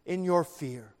in your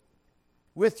fear,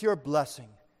 with your blessing.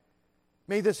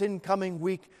 May this incoming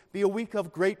week be a week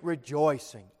of great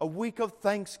rejoicing, a week of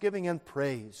thanksgiving and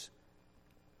praise.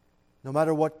 No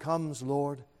matter what comes,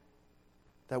 Lord,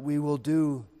 that we will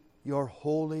do your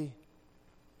holy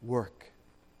work.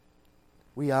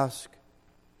 We ask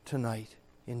tonight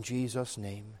in Jesus'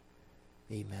 name,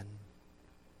 amen.